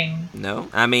sleeping? No?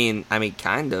 I mean,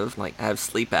 kind of. Like, I have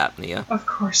sleep apnea. Of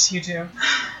course you do.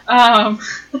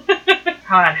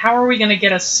 God, how are we gonna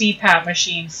get a CPAP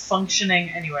machine functioning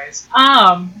anyways?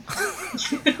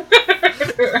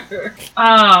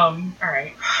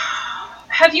 Alright.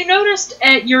 Have you noticed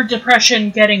your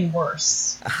depression getting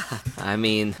worse? I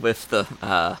mean, with the,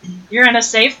 You're in a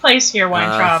safe place here,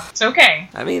 Weintraub. It's okay.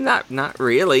 I mean, not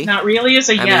really. Not really is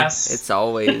a I mean, yes. it's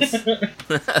always,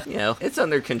 it's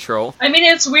under control. I mean,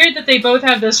 it's weird that they both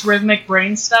have this rhythmic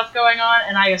brain stuff going on,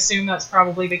 and I assume that's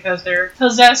probably because they're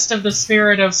possessed of the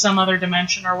spirit of some other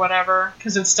dimension or whatever,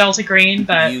 because it's Delta Green,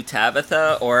 but... You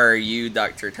Tabitha, or are you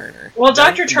Dr. Turner? Well,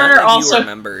 Dr. Turner none of also- you are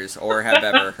members or have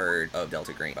ever heard of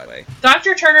Delta Green, by the way.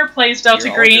 Dr. Turner plays Delta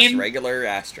You're all just Green. regular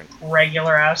astronauts.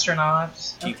 Regular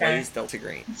astronauts. He Okay. plays Delta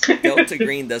Green. Delta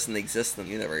Green doesn't exist in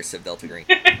the universe of Delta Green.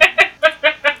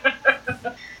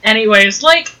 Anyways,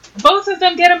 both of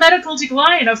them get a medical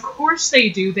decline. Of course they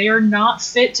do. They are not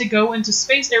fit to go into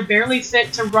space. They're barely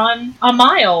fit to run a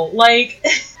mile.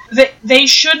 They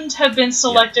shouldn't have been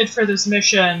selected for this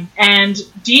mission, and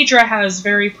Deidre has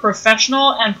very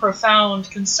professional and profound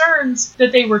concerns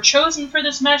that they were chosen for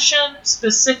this mission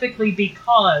specifically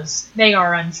because they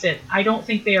are unfit. I don't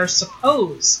think they are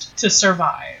supposed to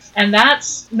survive. And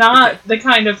that's not the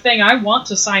kind of thing I want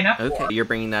to sign up Okay, for. you're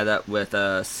bringing that up with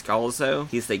Scalzo.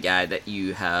 He's the guy that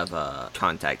you have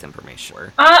contact information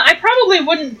for. I probably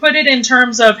wouldn't put it in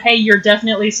terms of, hey, you're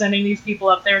definitely sending these people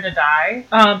up there to die.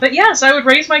 But yes, I would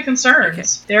raise my concerns.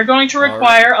 Okay. They're going to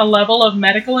require a level of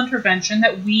medical intervention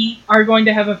that we are going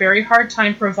to have a very hard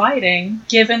time providing,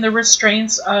 given the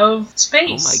restraints of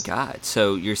space. Oh my god.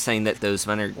 So you're saying that those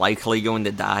men are likely going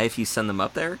to die if you send them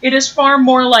up there? It is far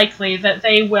more likely that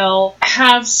they will well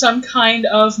have some kind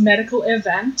of medical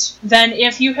event than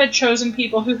if you had chosen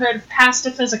people who had passed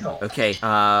a physical. Okay,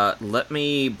 let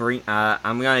me bring...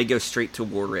 I'm gonna go straight to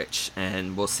Woolrich,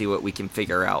 and we'll see what we can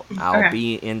figure out. I'll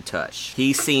be in touch.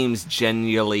 He seems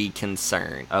genuinely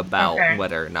concerned about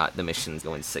whether or not the mission's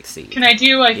going to succeed. Can I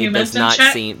do a human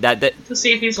check seem to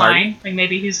see if he's lying? Like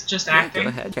maybe he's just acting. Go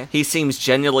ahead. Okay. He seems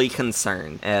genuinely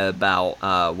concerned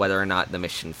about whether or not the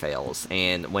mission fails,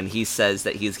 and when he says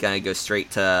that he's going to go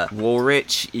straight to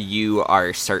Woolrich, you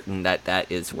are certain that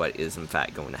that is what is in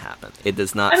fact going to happen. It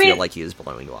does not feel like he is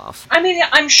blowing you off. I mean,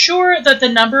 I'm sure that the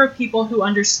number of people who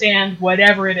understand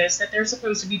whatever it is that they're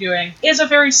supposed to be doing is a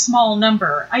very small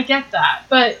number. I get that.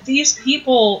 But these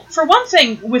people, for one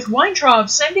thing, with Weintraub,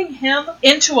 sending him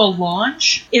into a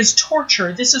launch is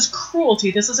torture. This is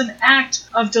cruelty. This is an act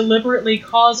of deliberately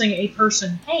causing a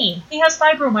person pain. He has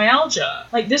fibromyalgia.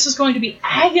 Like, this is going to be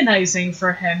agonizing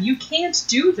for him. You can't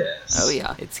do this. Oh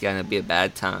yeah, it's going to be a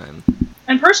bad time.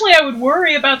 And personally, I would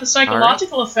worry about the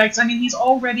psychological effects. I mean, he's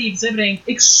already exhibiting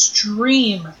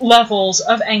extreme levels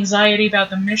of anxiety about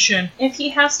the mission. If he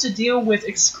has to deal with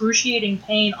excruciating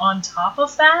pain on top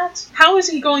of that, how is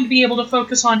he going to be able to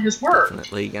focus on his work?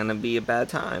 Definitely gonna be a bad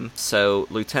time. So,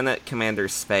 Lieutenant Commander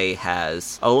Spey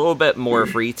has a little bit more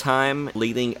free time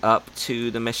leading up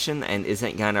to the mission and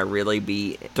isn't gonna really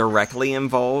be directly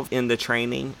involved in the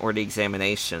training or the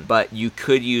examination. But you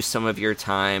could use some of your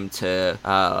time to,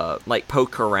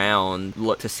 poke around,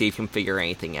 look to see if you can figure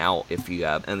anything out. If you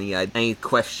have any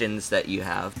questions that you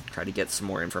have, try to get some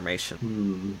more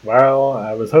information. Well,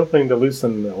 I was hoping to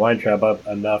loosen Weintraub up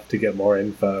enough to get more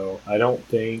info. I don't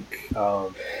think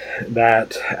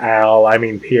that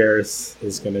Pierce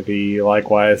is going to be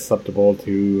likewise susceptible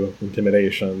to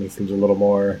intimidation. He seems a little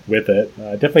more with it.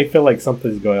 I definitely feel like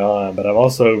something's going on, but I'm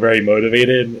also very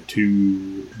motivated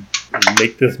to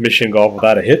make this mission go off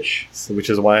without a hitch, which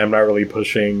is why I'm not really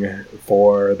pushing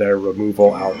for their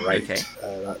removal outright. Okay.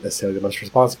 Not necessarily the most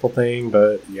responsible thing,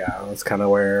 but yeah, that's kind of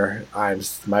where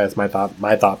my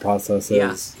thought process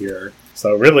is here.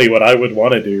 So really what I would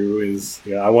want to do is,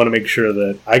 I want to make sure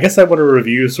that, I guess I want to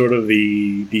review sort of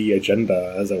the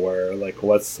agenda, as it were, like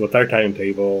what's our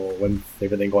timetable, when's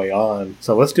everything going on.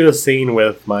 So let's do a scene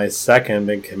with my second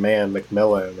in command,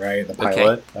 McMillan, right, the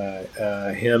pilot,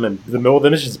 him and the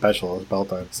mission specialist,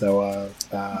 Belton. So,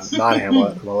 not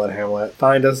Hamlet. I'm going to let Hamlet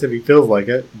find us if he feels like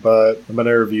it, but I'm going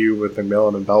to review with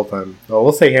McMillan and Belton. Well,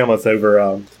 we'll say Hamlet's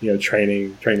over,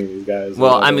 training these guys.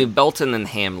 Well, I mean, Belton and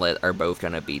Hamlet are both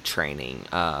going to be training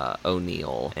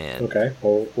O'Neill and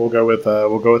we'll go with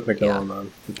McMillan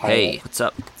then. Hey, what's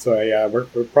up? So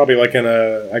we're probably like in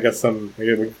we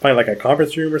can find like a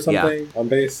conference room or something on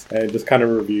base and just kind of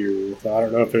review. So I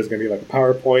don't know if there's going to be like a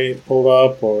PowerPoint pulled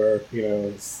up or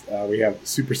we have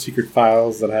super secret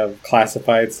files that have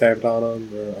classified stamped on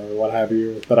them or what have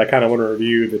you. But I kind of want to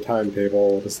review the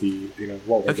timetable to see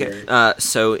what we're doing.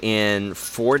 So in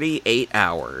 48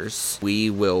 hours we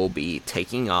will be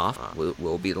taking off.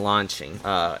 We'll be launching.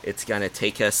 It's going to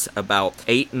take us about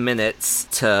 8 minutes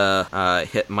to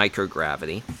hit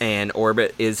microgravity, and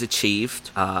orbit is achieved.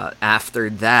 After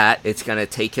that, it's going to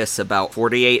take us about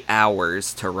 48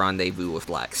 hours to rendezvous with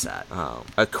Blacksat.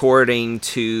 According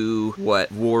to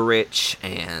what Woolrich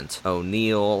and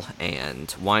O'Neill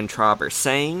and Weintraub are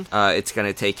saying, it's going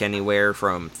to take anywhere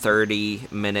from 30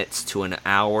 minutes to an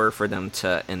hour for them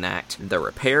to enact the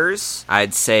repairs.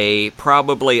 I'd say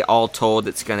probably all told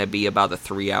it's going to be about a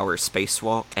 3-hour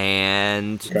spacewalk,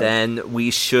 and then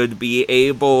we should be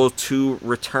able to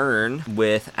return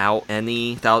without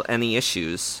any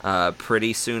issues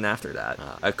pretty soon after that.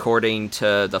 According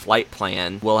to the flight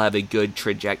plan, we'll have a good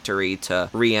trajectory to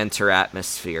re-enter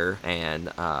atmosphere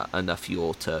and enough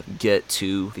fuel to get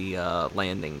to the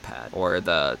landing pad or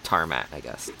the tarmac, I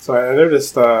guess. So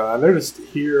I noticed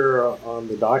here on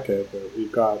the docket that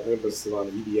we've got emphasis on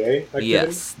EVA activity.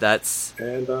 Yes, that's...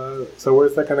 And so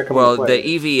where's that going to come into play? Well, the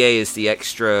EVA is the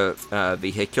extra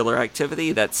vehicular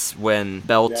activity. That's when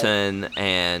Belton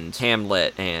and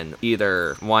Hamlet and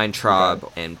either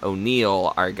Weintraub and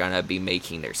O'Neill are going to be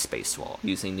making their spacewalk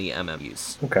using the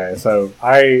MMUs. Okay, so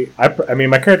I mean,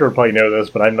 my character would probably know this,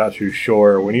 but I'm not too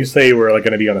sure. When you say we're like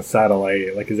going to be on a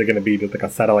satellite, like is it going to be just like a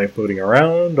satellite floating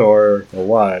around or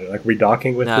what? Like are we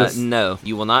docking with this? No,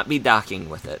 you will not be docking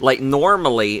with it. Like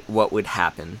normally what would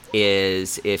happen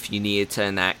is if you needed to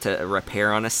enact a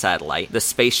repair on a satellite, the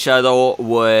space shuttle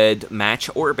would match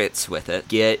orbits with it,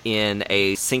 get in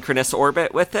a synchronous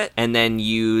orbit with it, and then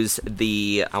use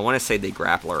the, I want to say the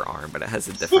grappler arm, but it has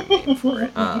a different name for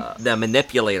it. the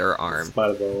manipulator arm.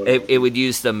 Might as well. It would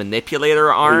use the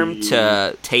manipulator arm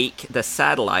to take the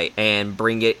satellite and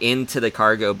bring it into the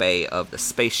cargo bay of the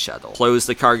space shuttle. Close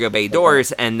the cargo bay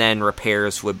doors, and then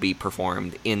repairs would be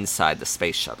performed inside the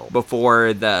space shuttle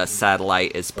before the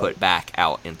satellite is put back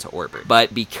out into orbit.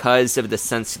 But because of the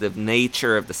sensitive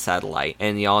nature of the satellite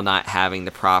and y'all not having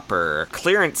the proper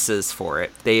clearances for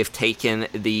it, they've taken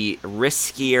the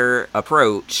riskier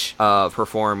approach of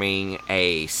performing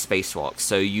a spacewalk.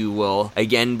 So you will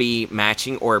again be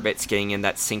matching orbits, getting in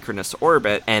that synchronous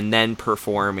orbit, and then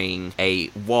performing a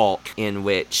walk in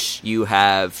which you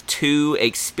have two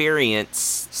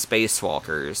experienced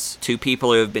spacewalkers, two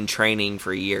people who have been training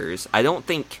for years. I don't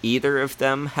think either of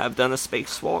them have done a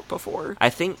spacewalk before. I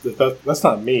think that's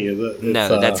not me, is it?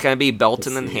 No, that's going to be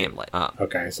Belton and Hamlet.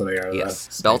 Okay, so they are.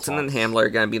 Yes, Belton and Hamlet are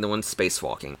going to be the ones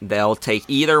spacewalking. They'll take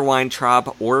either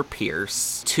Weintraub or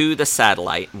Pierce to the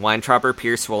satellite. Weintraub or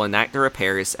Pierce will enact the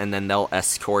repairs, and then they'll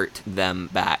escort them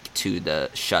back to the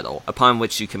shuttle, upon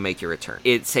which you can make your return.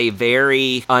 It's a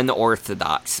very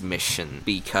unorthodox mission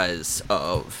because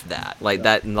of that.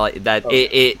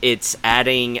 It's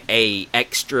adding a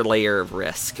extra layer of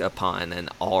risk upon an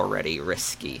already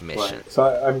risky mission. Right.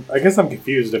 So I guess I'm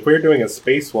confused. If we're doing a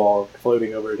spacewalk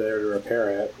floating over there to repair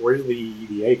it, where does the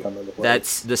EVA come into play?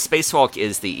 That's the spacewalk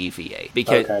is the EVA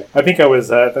because I think I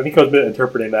was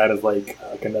interpreting that as like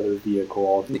another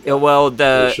vehicle. Well,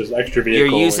 it's just extra vehicle.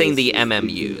 You're using the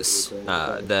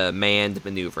MMUs, the manned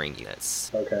maneuvering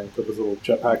units. Okay, so those little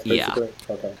jetpacks, basically.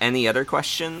 Yeah. Okay. Any other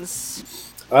questions?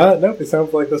 Nope, it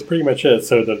sounds like that's pretty much it.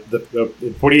 So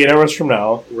the 48 hours from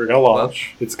now, we're going to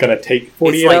launch. It's going to take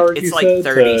 48 hours, It's like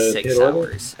 36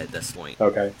 hours at this point.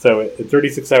 Okay, so in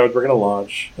 36 hours, we're going to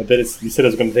launch. And then you said it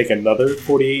was going to take another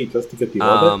 48 just to get the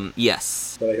orbit?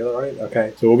 Yes. Did I hear that right?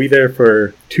 Okay. So we'll be there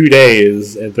for 2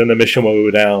 days, and then the mission will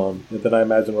go down. And then I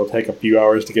imagine it'll take a few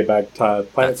hours to get back to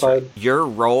planet side. Right. Your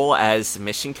role as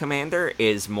mission commander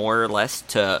is more or less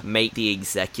to make the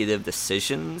executive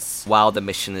decisions while the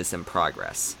mission is in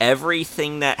progress.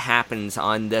 Everything that happens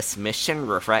on this mission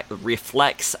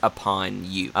reflects upon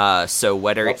you. So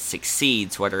whether it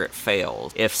succeeds, whether it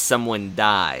fails, if someone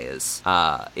dies,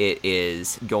 it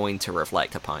is going to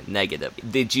reflect upon negative.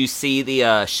 Did you see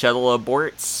the shuttle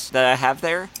aborts that I have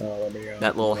there?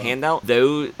 That little handout?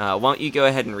 Why don't you go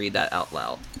ahead and read that out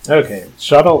loud? Okay.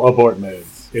 Shuttle abort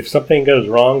modes. If something goes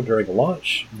wrong during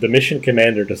launch, the mission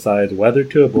commander decides whether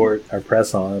to abort or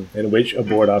press on and which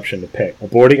abort option to pick.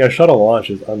 Aborting a shuttle launch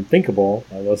is unthinkable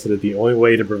unless it is the only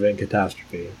way to prevent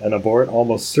catastrophe. An abort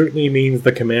almost certainly means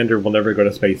the commander will never go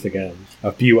to space again.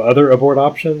 A few other abort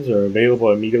options are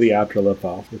available immediately after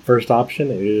liftoff. The first option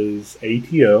is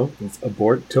ATO. It's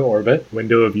abort to orbit.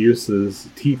 Window of use is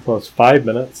T plus 5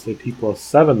 minutes to T plus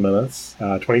 7 minutes,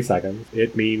 20 seconds.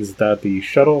 It means that the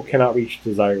shuttle cannot reach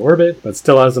desired orbit, but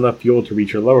still has enough fuel to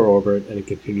reach your lower orbit and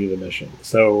continue the mission.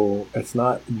 So it's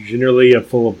not generally a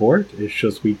full abort. It's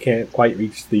just we can't quite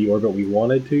reach the orbit we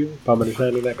wanted to, if I'm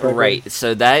understanding that correctly. Right.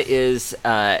 So that is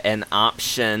an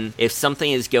option if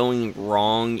something is going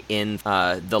wrong in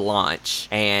the launch,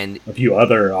 and a few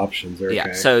other options are yeah.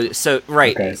 okay. So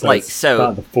right. Okay, so like it's so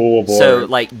not the full abort.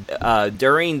 So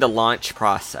during the launch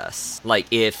process, like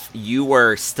if you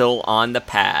were still on the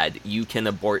pad, you can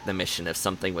abort the mission if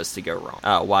something was to go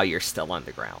wrong while you're still on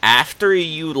the ground. After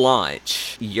you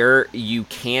launch, you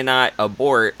cannot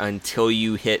abort until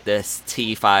you hit this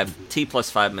T plus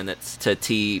 5 minutes to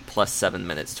T plus 7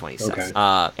 minutes 20 seconds.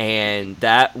 Okay. And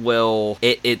that will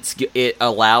it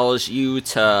allows you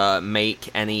to make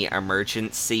any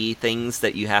emergency things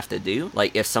that you have to do.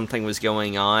 Like if something was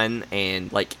going on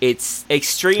and like it's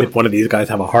extreme. If one of these guys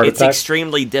have a heart attack, it's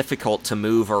extremely difficult to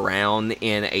move around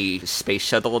in a space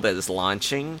shuttle that is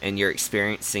launching and you're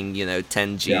experiencing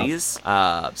 10 Gs.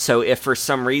 Yeah. So if for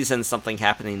some reason something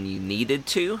happened and you needed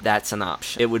to, that's an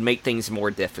option. It would make things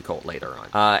more difficult later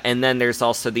on. And then there's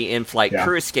also the in-flight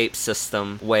crew escape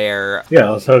system where...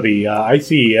 Yeah, so the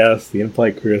ICES, the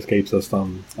in-flight crew escape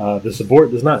system, this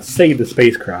abort does not save the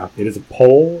spacecraft. It is a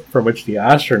pole from which the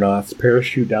astronauts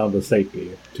parachute down to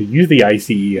safety. To use the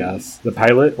ICES, the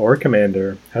pilot or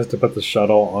commander has to put the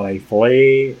shuttle on a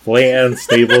filet and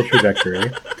stable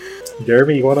trajectory.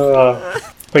 Jeremy, you want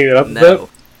to clean it up a bit?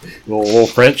 A little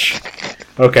French.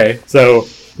 Okay, so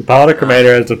The pilot or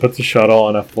commander has to put the shuttle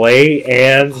on a flat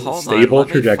and Hold on, stable let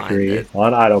me find trajectory it.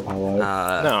 on autopilot.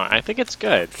 No, I think it's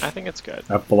good.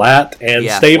 A flat and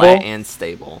yeah, stable? flat and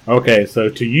stable. Okay, so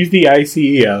to use the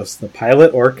ICES, the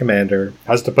pilot or commander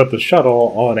has to put the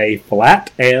shuttle on a flat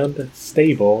and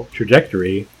stable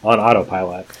trajectory on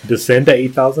autopilot. Descend to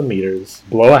 8,000 meters,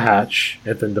 blow a hatch,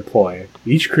 and then deploy.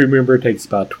 Each crew member takes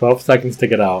about 12 seconds to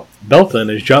get out. Belton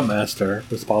is Jumpmaster,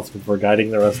 responsible for guiding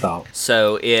the rest out.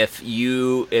 So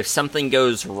if something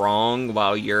goes wrong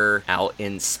while you're out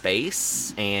in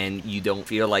space and you don't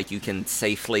feel like you can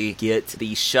safely get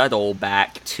the shuttle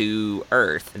back to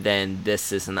Earth, then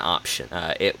this is an option.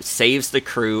 It saves the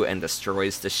crew and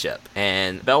destroys the ship.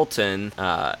 And Belton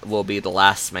will be the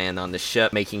last man on the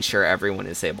ship, making sure everyone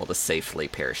is able to safely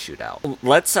parachute out.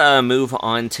 Let's move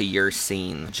on to your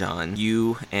scene, John.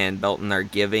 You and Belton are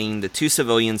giving the two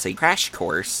civilians a crash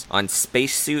course on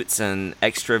spacesuits and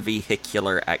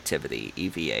extravehicular activity,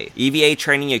 EVA. EVA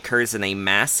training occurs in a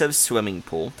massive swimming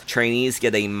pool. Trainees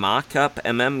get a mock-up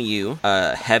MMU,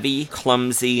 a heavy,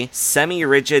 clumsy,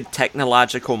 semi-rigid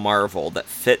technological marvel that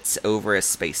fits over a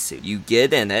spacesuit. You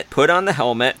get in it, put on the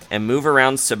helmet, and move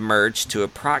around submerged to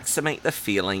approximate the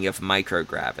feeling of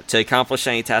microgravity. To accomplish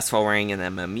any task while wearing an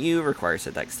MMU requires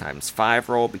a Dex times 5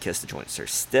 roll because the joints are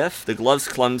stiff, the gloves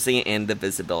clumsy, and the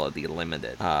visibility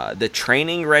limited. The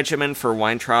training regimen for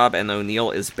Weintraub and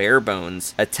O'Neill is bare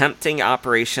bones, attempting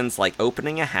operations like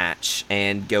opening a hatch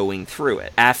and going through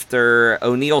it. After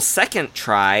O'Neill's second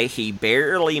try, he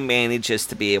barely manages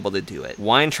to be able to do it.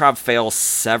 Weintraub fails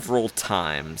several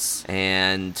times,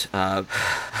 and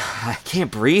I can't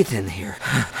breathe in here.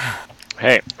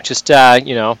 Hey, just, you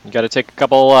got to take a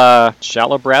couple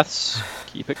shallow breaths,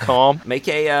 keep it calm. Make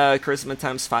a charisma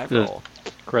times 5 roll.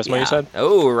 Charisma, you said?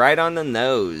 Oh, right on the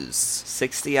nose.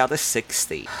 60 out of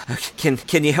 60.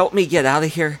 Can you help me get out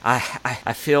of here? I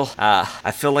feel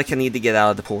like I need to get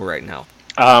out of the pool right now.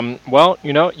 Well,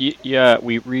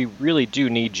 we really do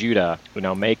need you to,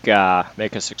 make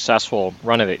a successful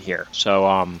run of it here. So,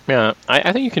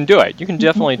 I think you can do it. You can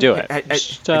definitely do it. I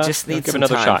just need give some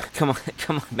another time. shot.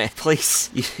 Come on, man. Please,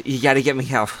 you got to get me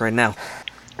out right now.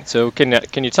 So,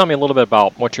 can you tell me a little bit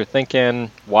about what you're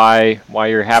thinking? Why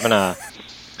you're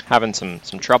having some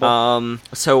trouble?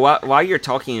 So while you're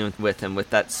talking with him with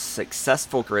that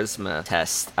successful charisma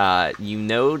test, you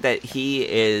know that he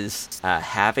is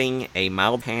having a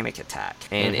mild panic attack,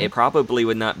 and it probably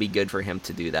would not be good for him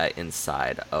to do that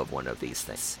inside of one of these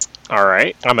things. All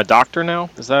right. I'm a doctor now?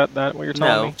 Is that what you're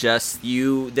telling me? No, just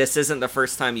you. This isn't the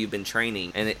first time you've been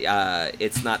training, and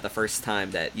it's not the first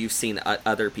time that you've seen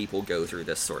other people go through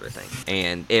this sort of thing.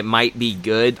 And it might be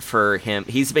good for him.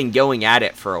 He's been going at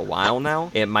it for a while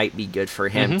now. It might be good for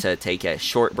him to take a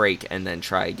short break and then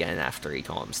try again after he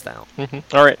calms down.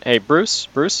 All right. Hey, Bruce,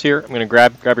 here. I'm gonna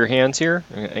grab your hands here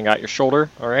and got your shoulder.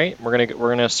 All right. We're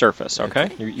gonna surface.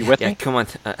 Okay. You with me? Yeah. Come on.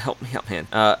 Help me out,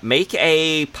 man. Make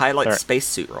a pilot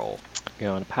spacesuit roll.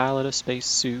 Gonna pilot a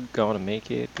spacesuit, gonna make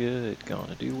it good,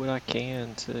 gonna do what I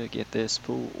can to get this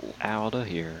fool out of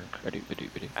here.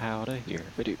 Out of here.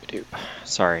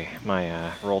 Sorry,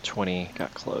 my roll 20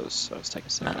 got close, so I was taking a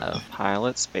second.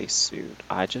 Pilot spacesuit.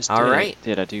 I just did. All right.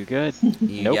 Did I do good?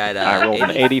 You got, I rolled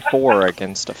an 84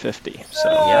 against a 50, so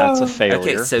that's a failure.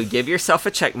 Okay, so give yourself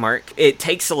a check mark. It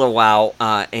takes a little while,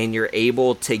 and you're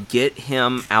able to get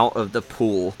him out of the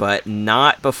pool, but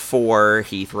not before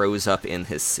he throws up in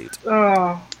his suit.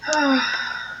 All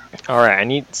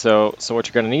right, so what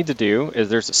you're going to need to do is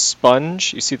there's a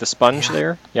sponge. You see the sponge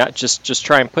there? Yeah, just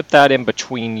try and put that in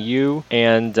between you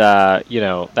and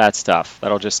that stuff.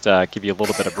 That'll just give you a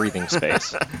little bit of breathing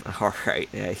space. All right.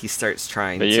 Yeah, he starts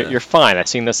trying. But you're fine. I've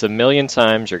seen this a million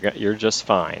times. You're just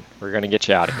fine. We're going to get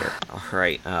you out of here. All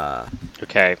right.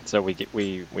 Okay, so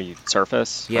we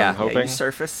surface. Yeah, I'm hoping. You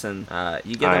surface and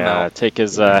you get him out. Take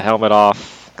his helmet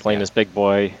off. Clean his big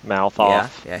boy mouth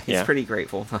off. Yeah, he's pretty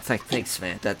grateful. Oh, thanks,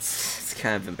 man. It's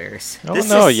kind of embarrassing. Oh, this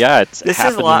is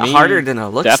a lot harder than it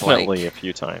looks definitely a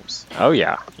few times. Oh,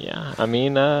 yeah. I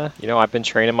mean, I've been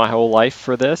training my whole life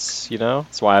for this,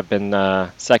 That's why I've been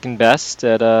second best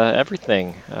at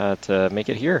everything to make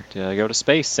it here, to go to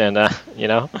space. And,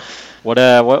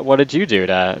 what did you do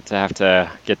to have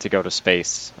to get to go to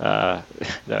space?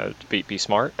 Be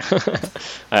smart?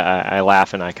 I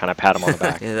laugh and I kind of pat him on the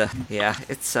back. Yeah,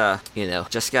 it's,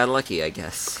 just got lucky, I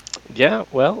guess. Yeah,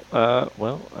 well,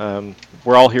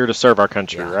 we're all here to serve our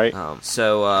country, right?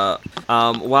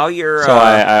 While you're So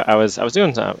I was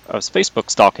Facebook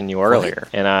stalking you earlier,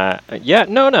 and yeah,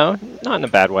 no, not in a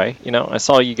bad way. You know, I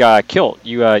saw you got killed.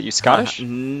 You Scottish?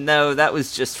 No, that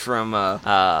was just from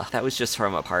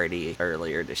a party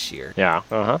earlier this year. Yeah,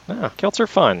 yeah, kilts are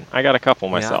fun. I got a couple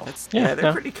myself.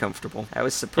 They're pretty comfortable. I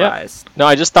was surprised. No,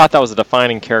 I just thought that was a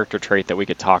defining character trait that we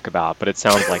could talk about, but it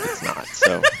sounds like it's not.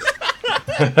 So.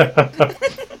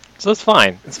 So it's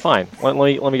fine. It's fine. Let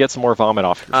me get some more vomit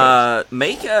off your face.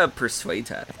 Make a persuade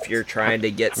test if you're trying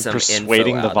to get some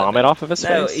persuading info the vomit off of his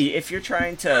No, face. if you're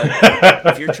trying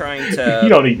to, You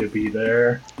don't need to be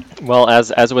there. Well,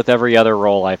 as with every other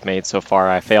roll I've made so far,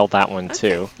 I failed that one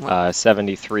too.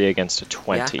 73 against a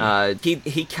 20. Yeah.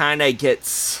 He kind of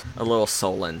gets a little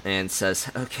sullen and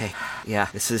says, "Okay, yeah,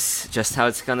 this is just how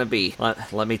it's gonna be.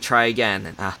 Let me try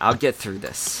again. I'll get through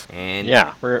this." And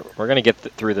yeah, we're gonna get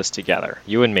through this together,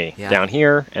 you and me. Yeah. Down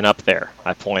here and up there.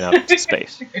 I point up to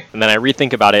space. And then I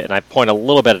rethink about it and I point a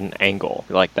little bit at an angle,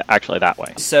 like actually that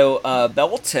way. So,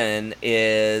 Belton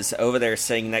is over there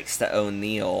sitting next to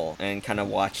O'Neill and kind of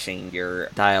watching your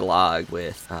dialogue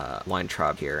with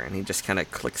Weintraub here, and he just kind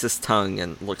of clicks his tongue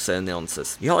and looks at O'Neill and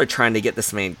says, "Y'all are trying to get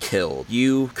this man killed.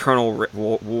 You, Colonel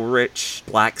Woolrich,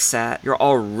 Blacksat, you're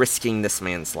all risking this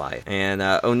man's life." And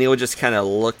O'Neill just kind of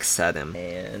looks at him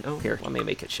and, here, let me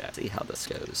make a chat, see how this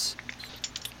goes.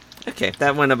 Okay,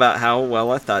 that went about how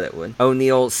well I thought it would.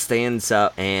 O'Neill stands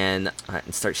up and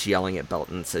starts yelling at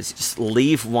Belton and says, "Just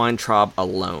leave Weintraub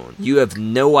alone. You have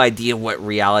no idea what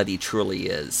reality truly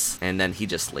is." And then he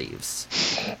just leaves.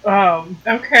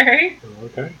 Okay.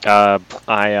 Okay.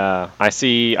 I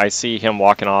see him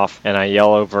walking off, and I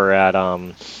yell over at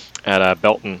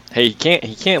Belton, "Hey, he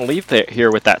can't leave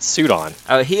here with that suit on."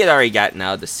 Oh, he had already gotten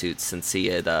out of the suit since he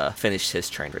had finished his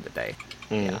train for the day.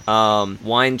 Yeah.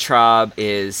 Weintraub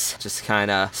is just kind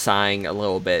of sighing a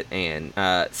little bit and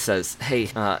says, "Hey,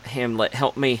 Hamlet,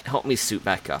 help me suit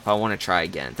back up. I want to try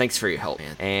again. Thanks for your help,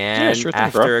 man." And yeah, sure thing,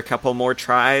 after bro. a couple more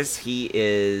tries, he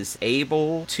is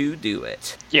able to do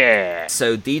it. Yeah.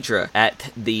 So, Deidre, at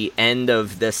the end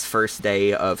of this first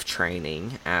day of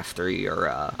training, after your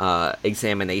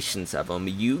examinations of him,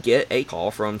 you get a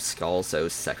call from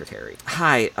Scalzo's secretary.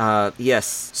 "Hi,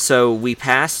 yes, so we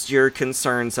passed your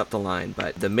concerns up the line,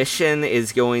 but the mission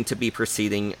is going to be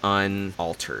proceeding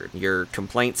unaltered. Your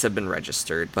complaints have been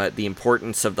registered, but the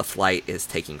importance of the flight is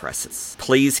taking precedence.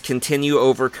 Please continue,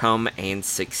 overcome, and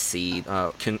succeed.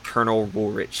 Colonel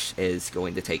Woolrich is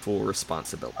going to take full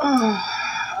responsibility."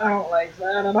 I don't like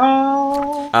that at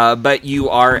all. But you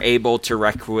are able to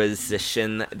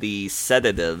requisition the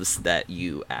sedatives that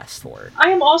you asked for. I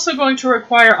am also going to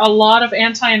require a lot of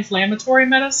anti-inflammatory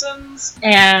medicines,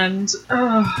 and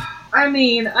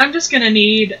I'm just gonna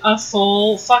need a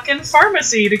full fucking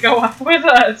pharmacy to go up with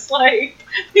us. Like,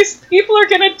 these people are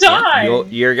gonna die. Yeah,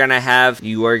 you are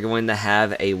going to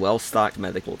have a well-stocked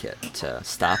medical kit to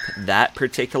stop that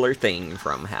particular thing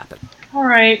from happening. All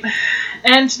right,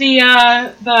 and the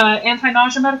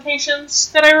anti-nausea medications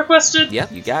that I requested.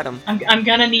 Yep, you got them. I'm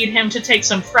gonna need him to take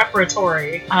some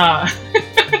preparatory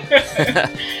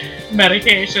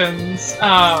medications.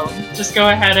 Just go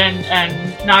ahead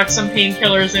and knock some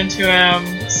painkillers into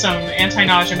him, some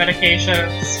anti-nausea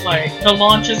medications. Like, the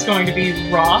launch is going to be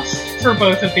rough for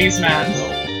both of these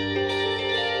men.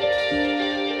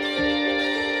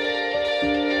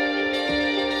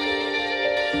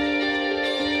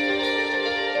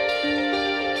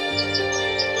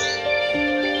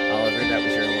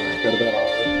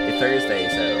 Thursday,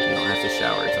 so you don't have to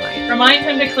shower tonight. Remind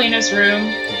him to clean his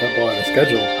room. Put that boy on the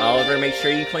schedule. Oliver, make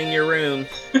sure you clean your room.